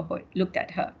own neighborhood looked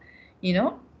at her, you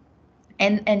know,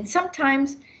 and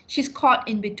sometimes she's caught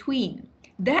in between.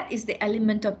 That is the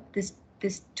element of this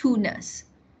two-ness,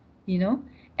 you know,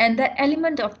 and that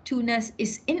element of two-ness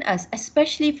is in us,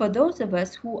 especially for those of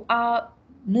us who are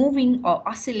moving or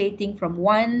oscillating from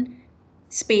one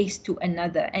space to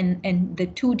another, and the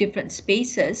two different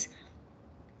spaces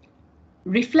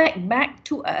reflect back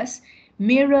to us,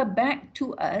 mirror back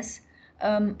to us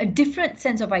a different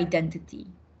sense of identity,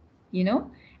 you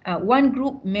know. One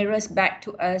group mirrors back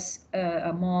to us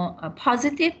a more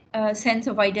positive sense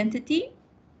of identity,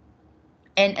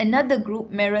 and another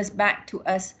group mirrors back to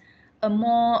us a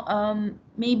more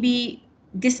maybe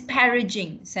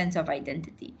disparaging sense of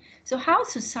identity. So how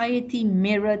society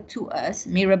mirror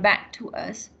back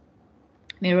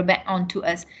onto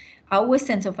us our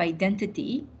sense of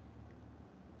identity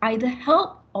either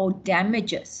help or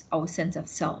damages our sense of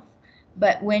self.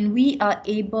 But when we are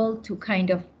able to kind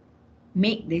of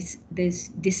make this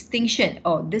distinction,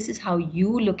 oh, this is how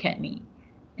you look at me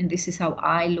and this is how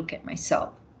I look at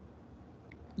myself,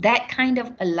 that kind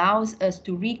of allows us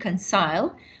to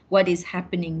reconcile what is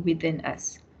happening within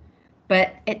us.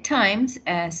 But at times,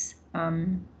 as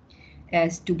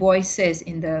Du Bois says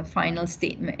in the final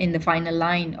statement, in the final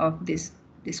line of this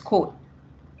quote,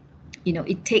 you know,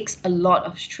 it takes a lot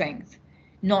of strength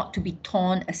not to be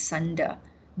torn asunder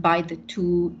by the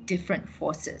two different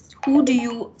forces. Who do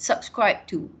you subscribe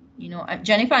to? You know,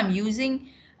 Jennifer, I'm using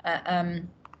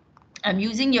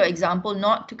your example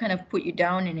not to kind of put you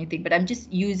down or anything, but I'm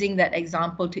just using that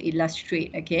example to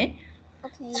illustrate, okay?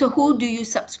 Okay. So who do you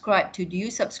subscribe to? Do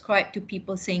you subscribe to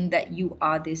people saying that you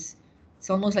are this, it's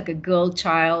almost like a girl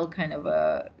child kind of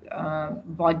a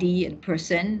body and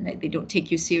person, like they don't take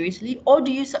you seriously? Or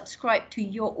do you subscribe to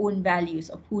your own values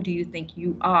of who do you think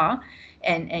you are,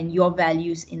 and your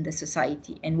values in the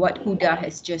society, and what Huda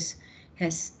has just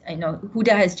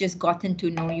gotten to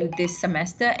know you this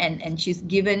semester, and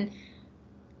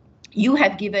you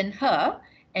have given her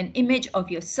an image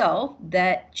of yourself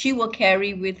that she will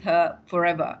carry with her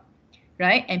forever,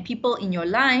 right? And people in your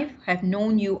life have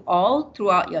known you all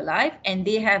throughout your life, and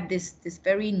they have this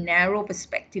very narrow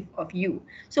perspective of you.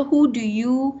 So who do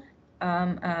you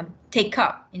take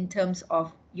up in terms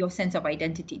of your sense of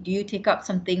identity? Do you take up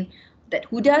something that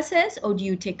Huda says, or do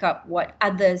you take up what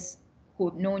others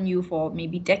who've known you for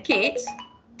maybe decades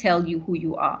tell you who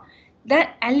you are?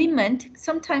 That element,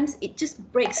 sometimes it just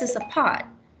breaks us apart.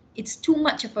 It's too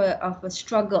much of a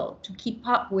struggle to keep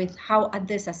up with how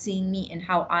others are seeing me and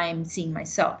how I am seeing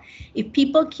myself. If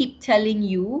people keep telling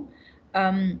you,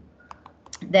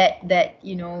 that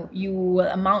you know you will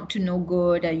amount to no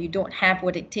good, or you don't have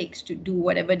what it takes to do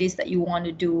whatever it is that you want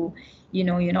to do, you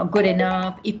know, you're not good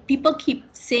enough. If people keep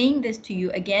saying this to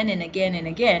you again and again and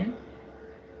again,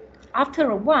 after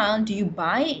a while, do you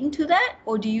buy into that,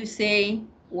 or do you say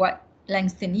what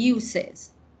Langston Hughes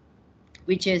says,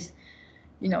 which is,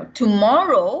 you know,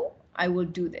 tomorrow I will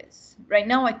do this. Right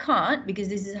now I can't because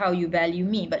this is how you value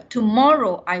me, but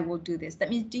tomorrow I will do this. That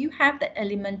means, do you have that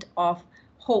element of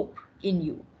hope in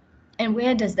you? And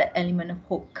where does that element of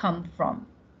hope come from?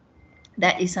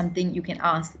 That is something you can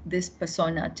ask this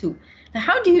persona too. Now,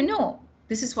 how do you know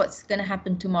this is what's going to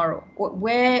happen tomorrow?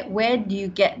 Where do you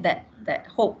get that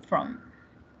hope from,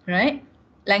 right?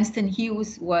 Langston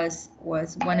Hughes was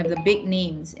one of the big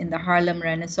names in the Harlem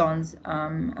Renaissance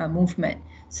movement.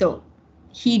 So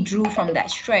he drew from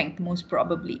that strength, most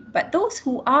probably. But those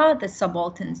who are the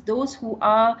subalterns, those who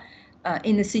are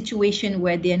in a situation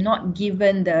where they're not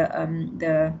given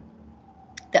the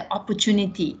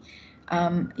opportunity,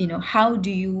 you know, how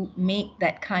do you make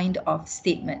that kind of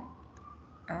statement?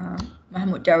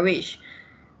 Mahmoud Darwish,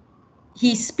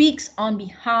 he speaks on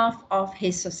behalf of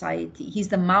his society. He's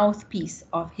the mouthpiece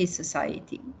of his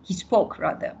society. He spoke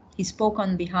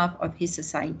on behalf of his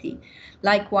society.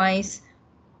 Likewise,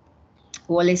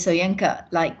 Wole Soyinka,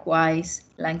 likewise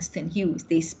Langston Hughes,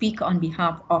 they speak on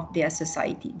behalf of their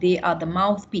society. They are the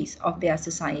mouthpiece of their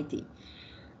society.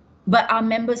 But are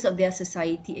members of their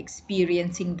society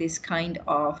experiencing this kind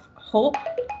of hope?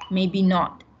 Maybe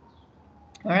not.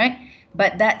 All right,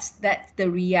 but that's the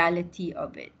reality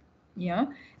of it. Yeah,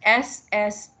 as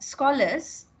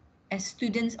scholars, as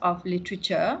students of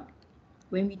literature,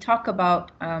 when we talk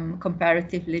about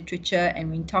comparative literature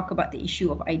and we talk about the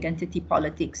issue of identity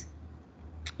politics,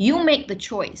 you make the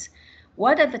choice.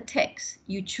 What are the texts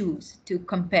you choose to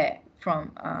compare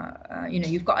from? You know,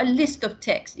 you've got a list of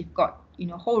texts. You've got, you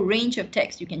know, a whole range of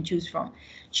texts you can choose from.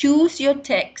 Choose your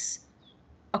texts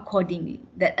accordingly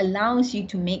that allows you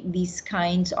to make these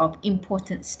kinds of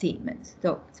important statements.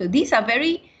 So these are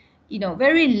very, you know,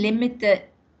 very limited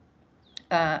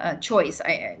choice.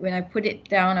 When I put it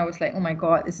down, I was like, oh my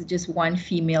God, this is just one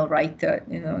female writer.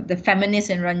 You know, the feminists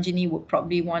in Ranjini would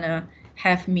probably want to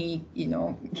have me, you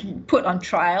know, put on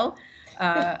trial.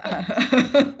 I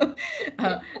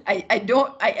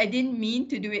didn't mean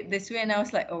to do it this way, and I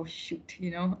was like, oh shoot,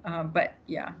 you know. But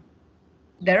yeah.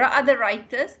 There are other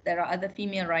writers, there are other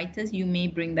female writers, you may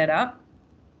bring that up.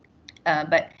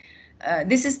 But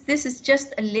this is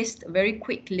just a list, a very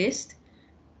quick list,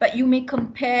 but you may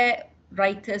compare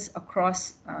writers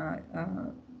across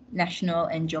national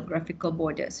and geographical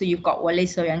borders. So you've got Wole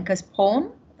Soyinka's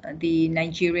poem, the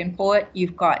Nigerian poet,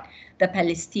 you've got the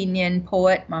Palestinian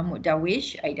poet, Mahmoud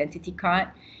Darwish, Identity Card,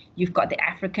 you've got the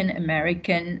African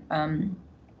American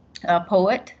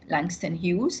poet, Langston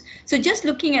Hughes. So just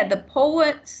looking at the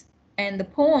poets and the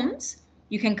poems,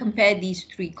 you can compare these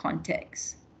three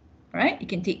contexts, right? You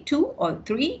can take 2 or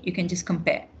 3, you can just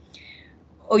compare.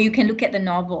 Or you can look at the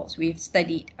novels. We've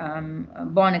studied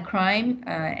Born a Crime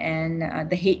and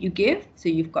The Hate You Give. So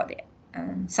you've got the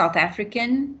South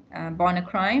African Born a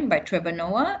Crime by Trevor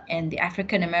Noah and the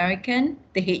African American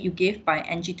The Hate You Give by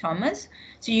Angie Thomas.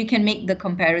 So you can make the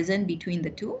comparison between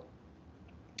the two.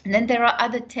 And then there are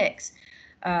other texts,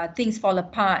 Things Fall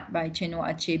Apart by Chinua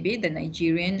Achebe, the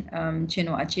Nigerian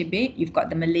Chinua Achebe. You've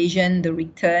got the Malaysian, The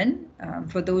Return.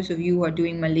 For those of you who are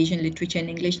doing Malaysian literature and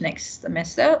English next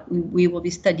semester, we will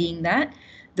be studying that.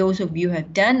 Those of you who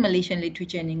have done Malaysian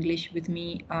literature and English with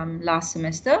me last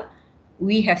semester,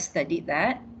 we have studied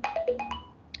that.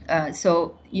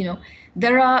 So, you know,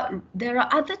 there are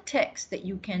other texts that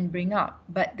you can bring up,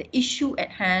 but the issue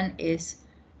at hand is,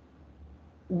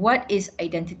 what is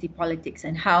identity politics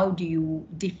and how do you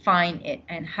define it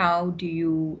and how do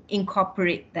you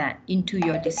incorporate that into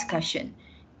your discussion?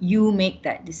 You make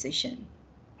that decision.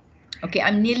 Okay,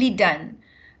 I'm nearly done.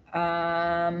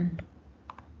 I'm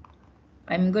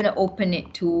going to open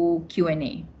it to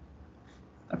Q&A.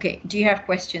 Okay, do you have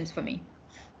questions for me?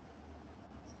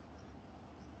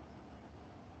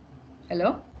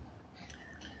 Hello?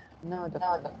 No.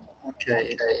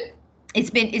 Okay. It's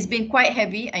been quite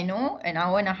heavy, I know, an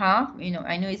hour and a half, you know,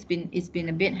 I know it's been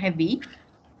a bit heavy,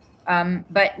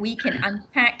 but we can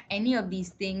unpack any of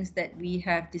these things that we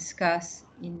have discussed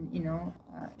in, you know,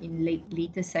 in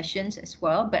later sessions as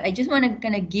well. But I just want to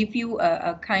kind of give you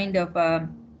a kind of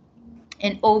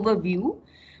an overview.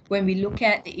 When we look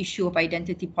at the issue of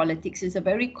identity politics, it's a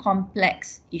very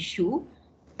complex issue,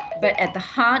 but at the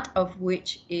heart of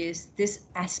which is this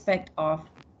aspect of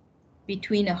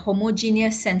between a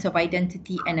homogeneous sense of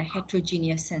identity and a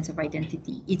heterogeneous sense of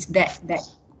identity. It's that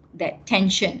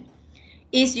tension.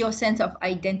 is your sense of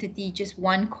identity just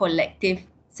one collective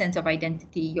sense of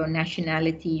identity, your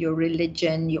nationality, your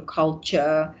religion, your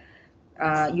culture,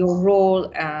 your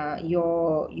role,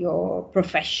 your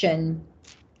profession,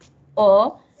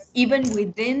 or even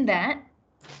within that,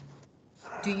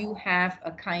 do you have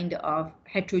a kind of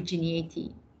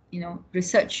heterogeneity? You know,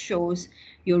 research shows,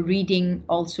 your reading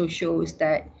also shows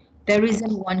that there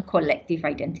isn't one collective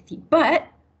identity, but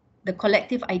the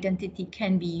collective identity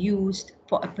can be used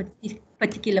for a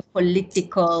particular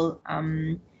political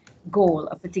goal,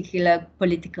 a particular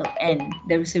political end.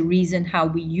 There is a reason how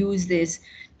we use this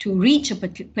to reach a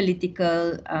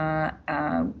political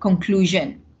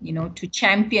conclusion, you know, to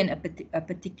champion a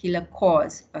particular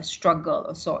cause, a struggle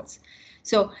of sorts.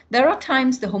 So there are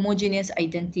times the homogeneous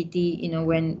identity, you know,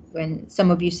 when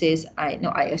some of you says, I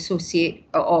associate,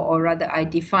 or rather I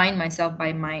define myself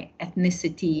by my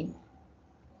ethnicity.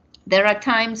 There are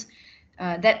times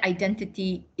that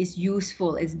identity is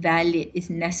useful, is valid, is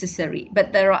necessary.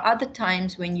 But there are other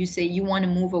times when you say you want to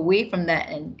move away from that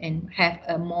and have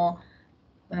a more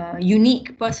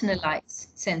unique, personalized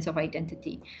sense of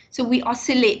identity. So we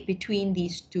oscillate between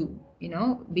these two, you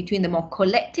know, between the more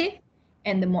collective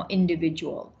and the more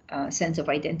individual sense of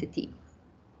identity.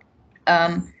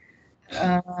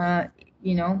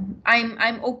 You know,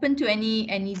 I'm open to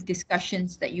any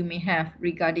discussions that you may have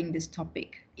regarding this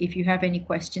topic. If you have any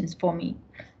questions for me.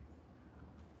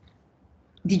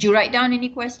 Did you write down any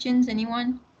questions,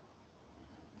 anyone?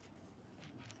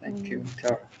 Thank you,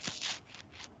 Tara.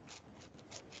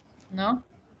 No?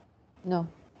 No.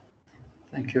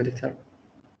 Thank you, Tara.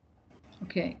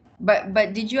 Okay, but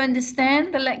did you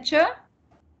understand the lecture?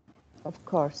 Of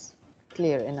course,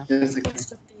 clear enough. Yes,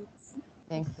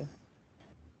 Thank you.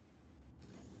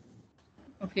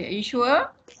 Okay, are you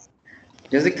sure?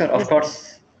 yes, Victor, of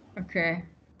course. Okay.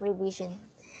 Revision.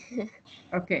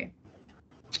 Okay.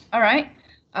 All right.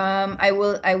 I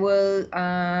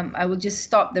will just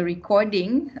stop the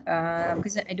recording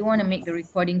because I don't want to make the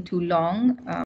recording too long.